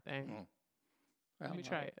out of that thing. well, Let me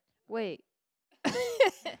try it. Wait.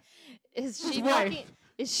 Is His she wife. milking?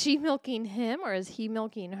 Is she milking him or is he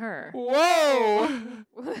milking her? Whoa!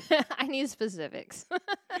 I need specifics.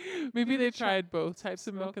 Maybe they tried both types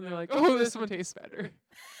of milk and they're like, oh, this one tastes better.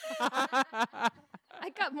 I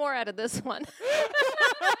got more out of this one.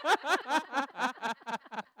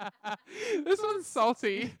 This one's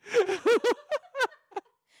salty.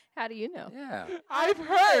 How do you know? Yeah. I've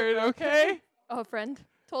heard, okay? Oh, a friend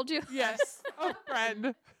told you? Yes, a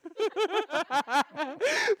friend. Remember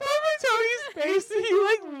Tony's face? He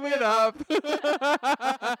like lit up.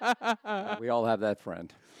 We all have that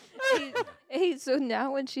friend. Hey, so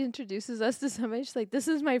now when she introduces us to somebody, she's like, "This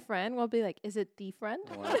is my friend." We'll be like, "Is it the friend?"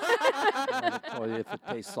 I want to tell you if it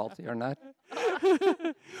tastes salty or not.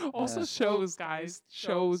 Also shows, guys.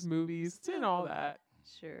 Shows, movies, and all that.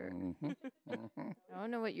 Sure. Mhm, mhm. I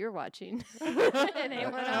don't know what you're watching.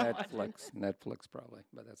 Anyone else watching? Netflix probably,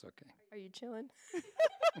 but that's okay. Are you chilling?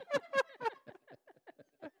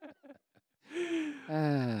 Ah,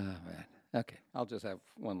 man. Okay, I'll just have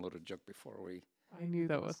one little joke before we. I knew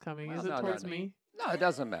that was coming. Well, Is it no, no, towards no. me? No, it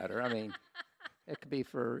doesn't matter. I mean, it could be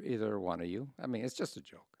for either one of you. I mean, it's just a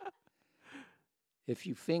joke. If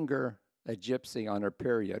you finger a gypsy on her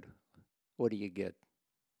period, what do you get?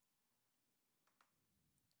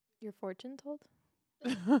 Your fortune told?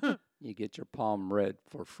 You get your palm read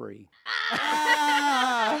for free. That's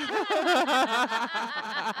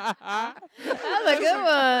a good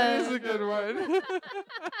That is one. a good one.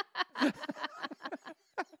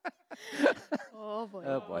 Oh boy.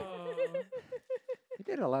 Oh boy, we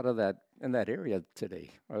did a lot of that in that area today,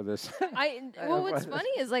 or this. Well, what's funny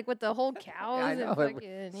is like with the whole cows I and know. fucking,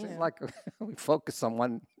 It you seems know. like we focus on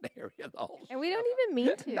one area the whole. And we don't even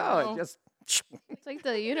mean to. No, it just. It's like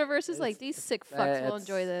the universe is like, these sick fucks will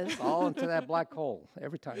enjoy this. All into that black hole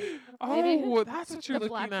every time. Oh, that's what you're The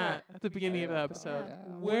black looking at hole. at the beginning of the episode. Yeah.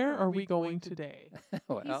 Where are we going today?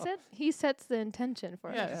 Well, He sets the intention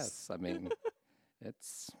for Yes. us. yes. I mean,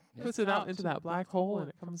 it's Puts it out into that black hole and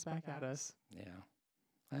it comes back at us. yeah.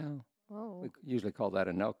 Well, Whoa. we usually call that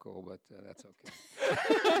a knuckle, but that's okay.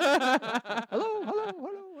 Hello, hello,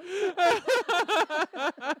 hello.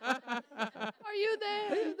 Are you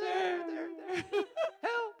there? There.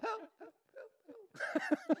 Help, help, help, help,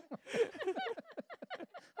 help.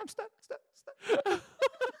 I'm stuck.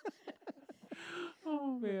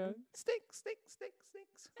 Oh man. Stinks.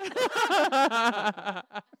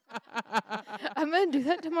 I'm gonna do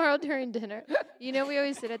that tomorrow during dinner. You know, we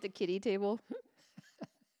always sit at the kiddie table.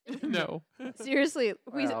 No. Seriously,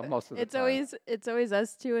 Well, most of the it's time. always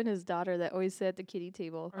us two and his daughter that always sit at the kiddie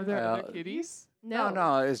table. Are there other Well, kitties? No,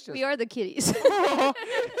 it's just we are the kitties.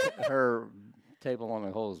 her table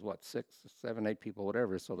only holds what 6, 7, 8 people,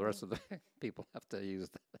 whatever. So the rest of the people have to use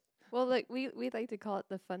Well, like we like to call it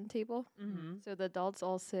the fun table. Mm-hmm. So the adults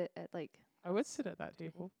all sit at like I would sit at that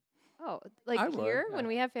table. like I would, here when yeah.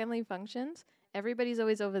 we have family functions, everybody's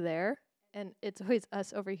always over there. And it's always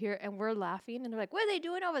us over here, and we're laughing, and they're like, "What are they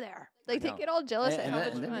doing over there?" Like they know. get all jealous at and, how then,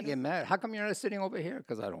 much and then they fun. get mad. How come you're not sitting over here?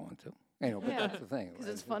 Because I don't want to. But Yeah, that's the thing. 'cause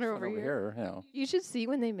it's fun funner over here. You know. You should see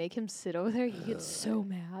when they make him sit over there. He gets so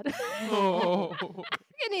mad, Oh.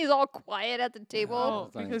 and he's all quiet at the table. Oh,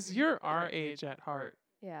 Thank because you're our age at heart.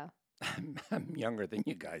 Yeah. I'm younger than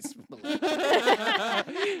you guys.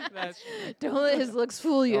 That's true. Don't let his looks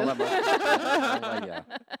fool you. Don't let yeah.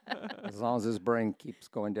 As long as his brain keeps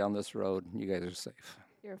going down this road, you guys are safe.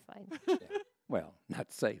 You're fine. Well,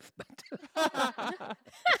 not safe, but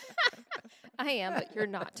I am, but you're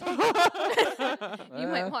not. You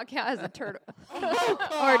Uh, might walk out as a turtle Oh,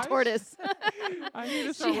 or a gosh. tortoise. I need to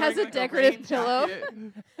She start has wearing, a like, decorative rain pillow.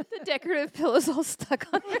 jacket. The decorative pillow's all stuck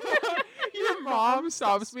on her. Your mom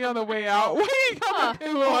stops me on the way out. Why you got a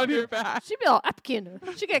pillow on your back? She be all Apkin,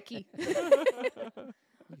 Shigeki.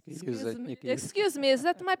 you can use it. You can use, Excuse me, is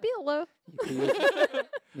that my pillow? you can use it,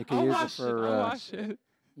 you can I'll use it wash it. for I'll wash it.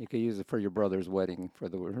 you can use it for your brother's wedding for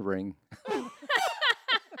the ring,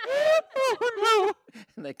 Oh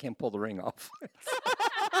and they can't pull the ring off.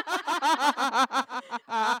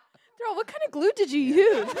 Girl, what kind of glue did you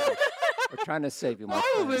use? We're trying to save you. my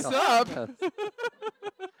Follow friend. this So- up.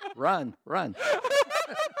 Run.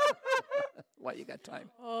 Why you got time?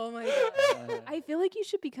 Oh my god. Uh, I feel like you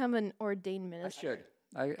should become an ordained I minister.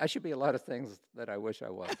 should. I should be a lot of things that I wish I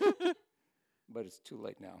was, but it's too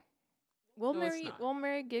late now. We'll No, it's marry not. we'll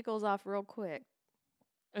marry Giggles off real quick.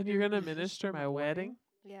 And you're gonna minister my wedding?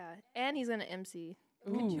 Yeah. And he's gonna MC.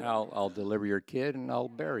 Ooh. I'll deliver your kid and I'll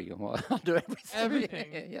bury you. I'll do everything.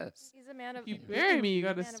 Everything. Yes. He's a man of If you bury me, you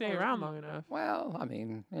gotta Man of stay our around deed. long enough. Well, I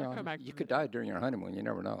mean, I'll come back you from could the die during your honeymoon. You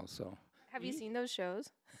never know. So Have you seen those shows?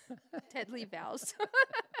 Deadly Vows.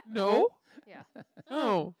 No? Yeah.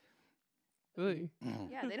 No. Really?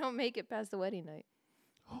 Yeah, they don't make it past the wedding night.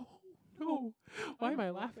 Oh, no. Why am I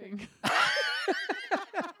laughing?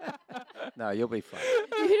 no, you'll be fine.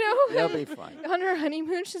 You know, You'll be fine. on her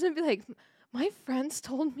honeymoon, she's gonna be like, "My friends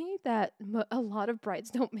told me that a lot of brides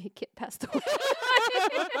don't make it past the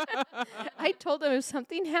wedding." I told them if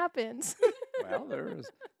something happens. Well,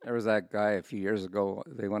 there was that guy a few years ago.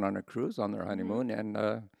 They went on a cruise on their honeymoon,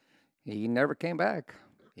 and he never came back.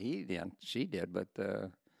 He did, she did, but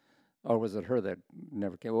or was it her that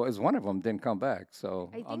never came? Well, it was one of them didn't come back. So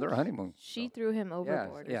I on their think honeymoon, She so, threw him yeah,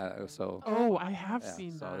 overboard. or yeah. something. So Oh, I have yeah,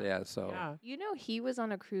 seen so that. yeah, so Yeah. You know, he was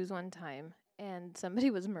on a cruise one time and somebody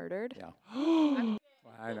was murdered. Yeah. Oh.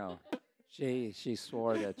 I know. She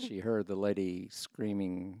swore that she heard the lady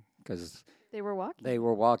screaming because They were walking. they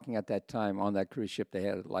were walking at that time on that cruise ship. They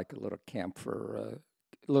had like a little camp for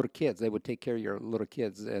little kids. They would take care of your little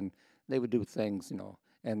kids, and they would do things, you know.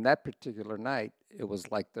 And that particular night, it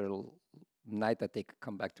was like their night that they could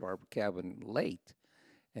come back to our cabin late.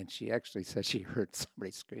 And she actually said she heard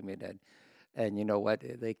somebody screaming, and you know what?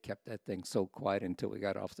 They kept that thing so quiet until we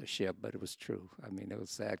got off the ship. But it was true. I mean, it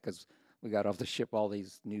was sad because we got off the ship. All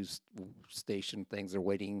these news station things are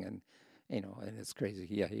waiting, and you know, and it's crazy.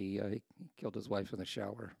 Yeah, he killed his wife in the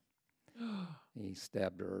shower. He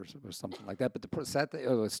stabbed her or something like that. But the sad thing,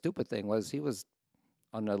 the stupid thing was he was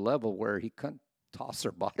on a level where he couldn't toss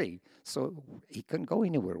her body, so he couldn't go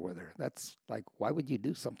anywhere with her. That's like, why would you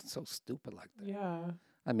do something so stupid like that? Yeah.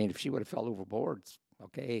 I mean, if she would have fell overboard,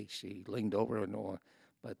 okay, she leaned over and all,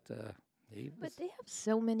 but he But was. they have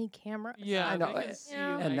so many cameras. Yeah. I know, they can and- see,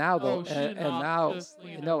 Yeah. like, And now, though, oh, she and did not now, just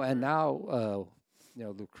lean you know, over. and now, you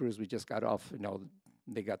know, the cruise we just got off. You know,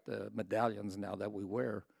 they got the medallions now that we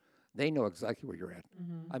wear. they know exactly where you're at.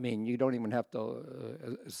 Mm-hmm. I mean, you don't even have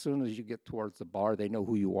to. As soon as you get towards the bar, they know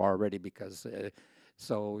who you are already because.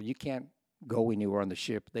 So you can't go anywhere on the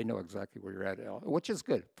ship. They know exactly where you're at, which is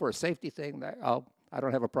good for a safety thing. I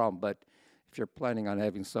don't have a problem. But if you're planning on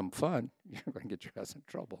having some fun, you're going to get your ass in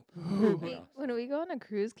trouble. Ooh. You Hey, know. when we go on a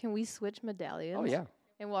cruise, can we switch medallions? Oh yeah.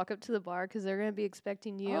 And walk up to the bar because they're gonna be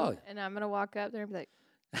expecting you, Oh. and I'm gonna walk up there and be like,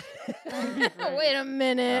 Right. "Wait a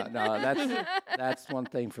minute." No, that's one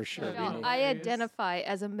thing for sure. That'd we be No, need- I hilarious. identify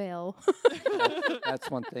as a male. that's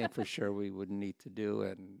one thing for sure we would need to do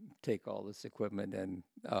and take all this equipment and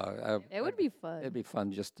It would be fun. it'd be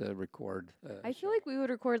fun just to record. I feel like we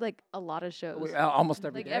would record like a lot of shows. Almost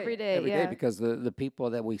every Like day. every day, yeah. because the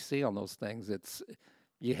people that we see on those things,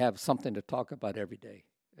 you have something to talk about every day.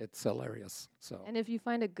 It's hilarious. So And if you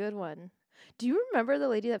find a good one, do you remember the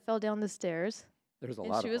lady that fell down the stairs? there's a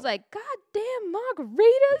And lot. she of was them. like, "God damn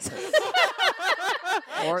margaritas!"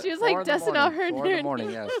 Four- she was four like in the dusting off morning, her 4 in the nerd. morning.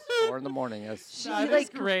 Yes, 4 in the morning. Yes. She That is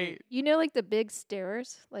like great. you know, like the big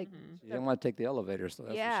stairs, like. Mhm. She didn't want to take the elevator, so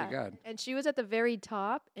that's Yeah. what she got. And she was at the very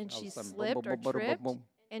top, and All of she a sudden, boom, slipped boom, or boom, boom, boom, tripped, boom.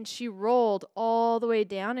 and she rolled all the way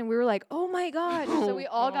down, and we were like, "Oh my god!" So Oh we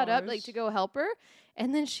all got up like to gosh. go help her,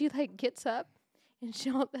 and then she like gets up, and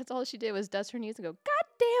that's all she did was dust her knees and go, "God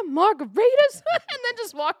damn margaritas," and then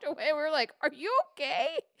just walked away. We were like, "Are you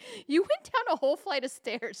okay? You went down a whole flight of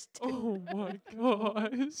stairs." Dude. Oh my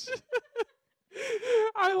gosh.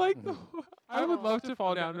 I like the. I would love to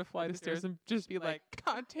fall down a flight of stairs and just be like,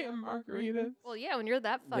 "God damn margaritas." Well, yeah, when you're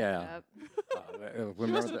that fucked Yeah. up. She Remember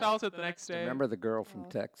must have the, felt it the next day. remember the girl from Oh.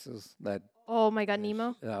 Texas that Oh my god,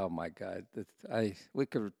 Nemo. Oh my God! We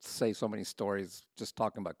could say so many stories just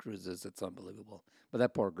talking about cruises. It's unbelievable. But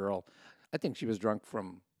that poor girl, I think she was drunk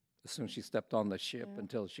from as soon as she stepped on the ship Yeah.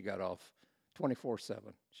 until she got off,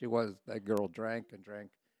 24/7. That girl drank and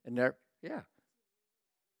drank, and there, yeah.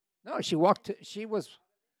 No, she walked. She was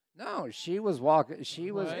walking.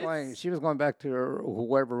 She was What? going. She was going back to her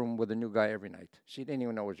whoever room with a new guy every night. She didn't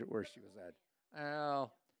even know where she was at.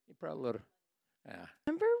 Oh, you probably little. Yeah.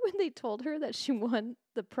 Remember when they told her that she won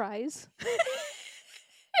the prize?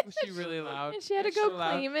 Was she really loud? And she had to Extra go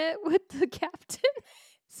loud? claim it with the captain.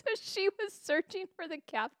 So she was searching for the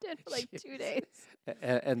captain for like 2 Jeez. days.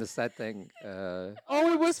 And the sad thing,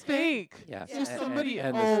 Oh, it was fake. yeah, Yeah. So somebody.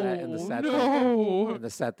 and oh the sad no. thing, and the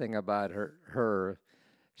sad thing about her,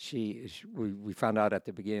 we found out at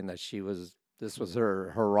the beginning that this was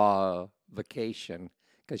her hurrah vacation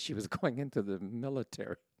because she was going into the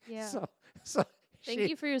military. Yeah. So Thank she,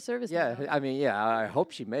 you for your service. Yeah, Nemo. I mean, yeah, I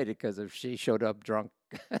hope she made it because if she showed up drunk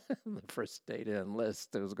the first day to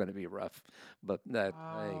enlist, it was going to be rough. But that, hey,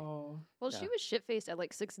 Wow. Well, yeah. she was shit faced at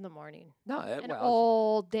like 6 a.m. no, and well,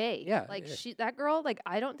 all day. yeah, Like yeah. that girl, like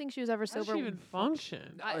I don't think she was ever How does sober. she even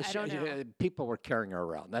function? I she- don't know. People were carrying her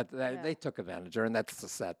around. Yeah. They took advantage of her, and that's the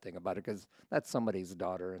sad thing about it because that's somebody's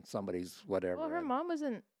daughter and somebody's whatever. Well, her and- mom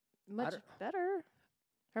wasn't much don't- better.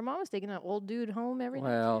 Her mom was taking an old dude home every night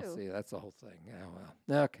well, too. see, that's the whole thing. Yeah,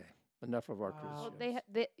 well, okay. Enough of our Wow. cruise Well,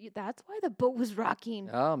 ships. that's why the boat was rocking.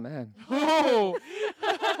 Oh man, Oh,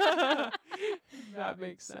 that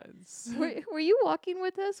makes sense. Were you walking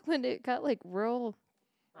with us when it got like real?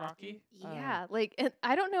 Rocky. Yeah, like and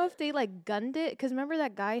I don't know if they like gunned it because remember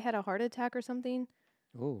that guy had a heart attack or something.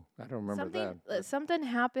 oh, I don't remember something that. something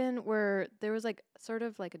happened where there was like sort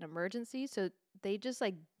of like an emergency, so they just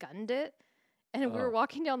like gunned it. And we were Oh.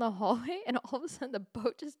 walking down the hallway, and all of a sudden the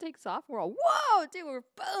boat just takes off. We're all, whoa, dude, we're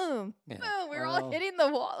boom, Yeah. boom. We were Well- all hitting the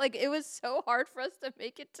wall. Like, it was so hard for us to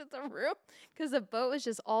make it to the room because the boat was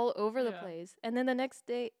just all over the Yeah. place. And then the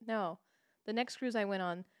next cruise I went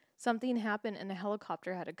on, something happened, and a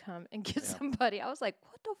helicopter had to come and get Yeah. somebody. I was like,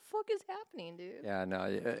 what the fuck is happening, dude? Yeah,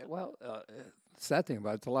 no. Well, sad thing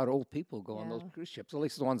about it's a lot of old people go on those Yeah. cruise ships. At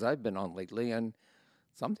least the ones I've been on lately, and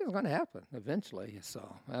something's going to happen eventually.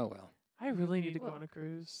 So, oh well. I really need to go Well- on a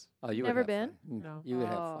cruise. Oh, you Never would have been? fun. No. You would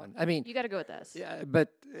have Oh. fun. I mean, You got to go with us. yeah, but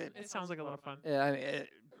It sounds like a lot of fun. I mean,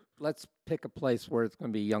 let's pick a place where it's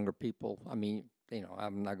going to be younger people. I mean,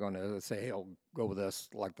 I'm not going to say, hey, I'll go with us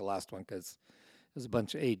like the last one because there's a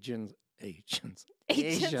bunch of Asians. Asians?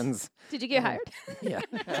 Asians. Did you get Yeah. hired?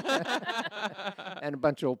 Yeah. And a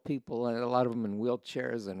bunch of old people, and a lot of them in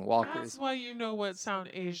wheelchairs and walkers. That's why you know what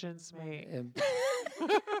sound Asians make. And,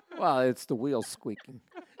 well, it's the wheels squeaking.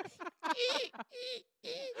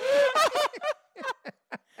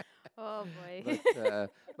 Oh, boy.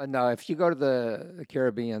 But no, if you go to the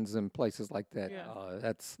Caribbeans and places like that, Yeah.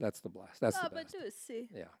 that's the blast. That's Ah, the best. Badusi.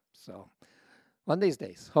 Yeah. So one of these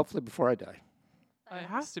days, hopefully before I die, It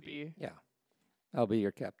has to be. I'll be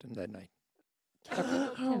your captain that night.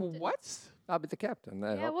 Captain. What? I'll be the captain.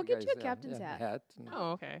 Yeah, help we'll you get you a guys, captain's yeah, hat. and,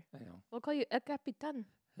 Oh, okay. you know, We'll call you El Capitan.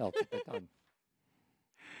 help it on.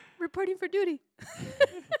 Reporting for duty.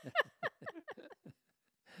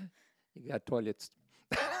 You got toilets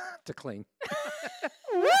to clean.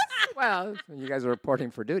 Well, when you guys are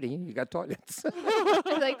reporting for duty, you got toilets.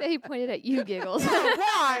 I like that he pointed at you, Giggles.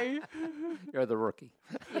 Why? You're the rookie.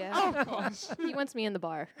 Yeah. Oh gosh. He wants me in the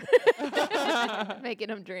bar. Making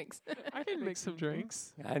him drinks. I can make some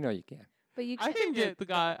drinks. I know you can. But you I can get the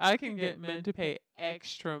guy. I can get men to pay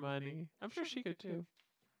extra money. I'm sure she could too.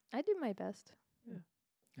 I do my best.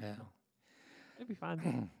 Yeah. It'd be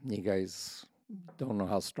fun. You guys don't know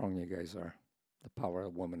how strong you guys are. The power a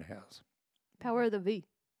woman has. Power of the V.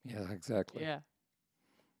 Yeah, exactly. Yeah.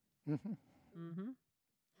 hmm Mm-hmm.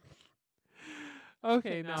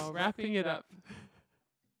 Okay, now wrapping it up.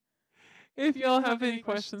 If y'all have any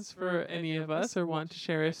questions for any of us or want to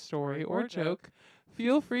share a story or joke,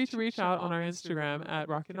 feel free to reach out on our Instagram at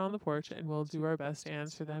Rocket on the Porch, and we'll do our best to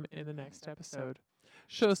answer them in the next episode.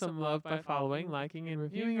 Show some love by following, liking, and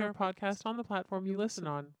reviewing our podcast on the platform you listen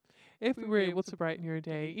on. If we were able to brighten your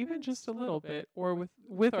day even just a little bit, or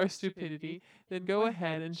with our stupidity, then go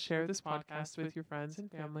ahead and share this podcast with your friends and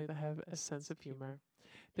family that have a sense of humor.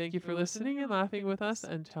 Thank you for listening and laughing with us.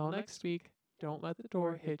 Until next week, don't let the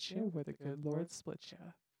door hit you where the good Lord splits you.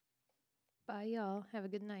 Bye, y'all. Have a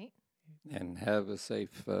good night. And have a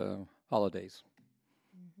safe holidays.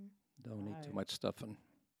 Mm-hmm. Don't eat too Bye. much stuffing.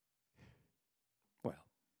 Well.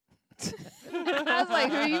 I was like,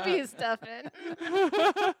 who are you being stuffing?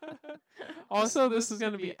 Also, this is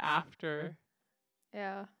going to be after.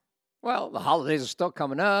 Yeah. Well, the holidays are still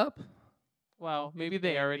coming up. Well, maybe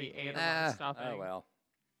they already ate a lot of Oh, stuffing. well.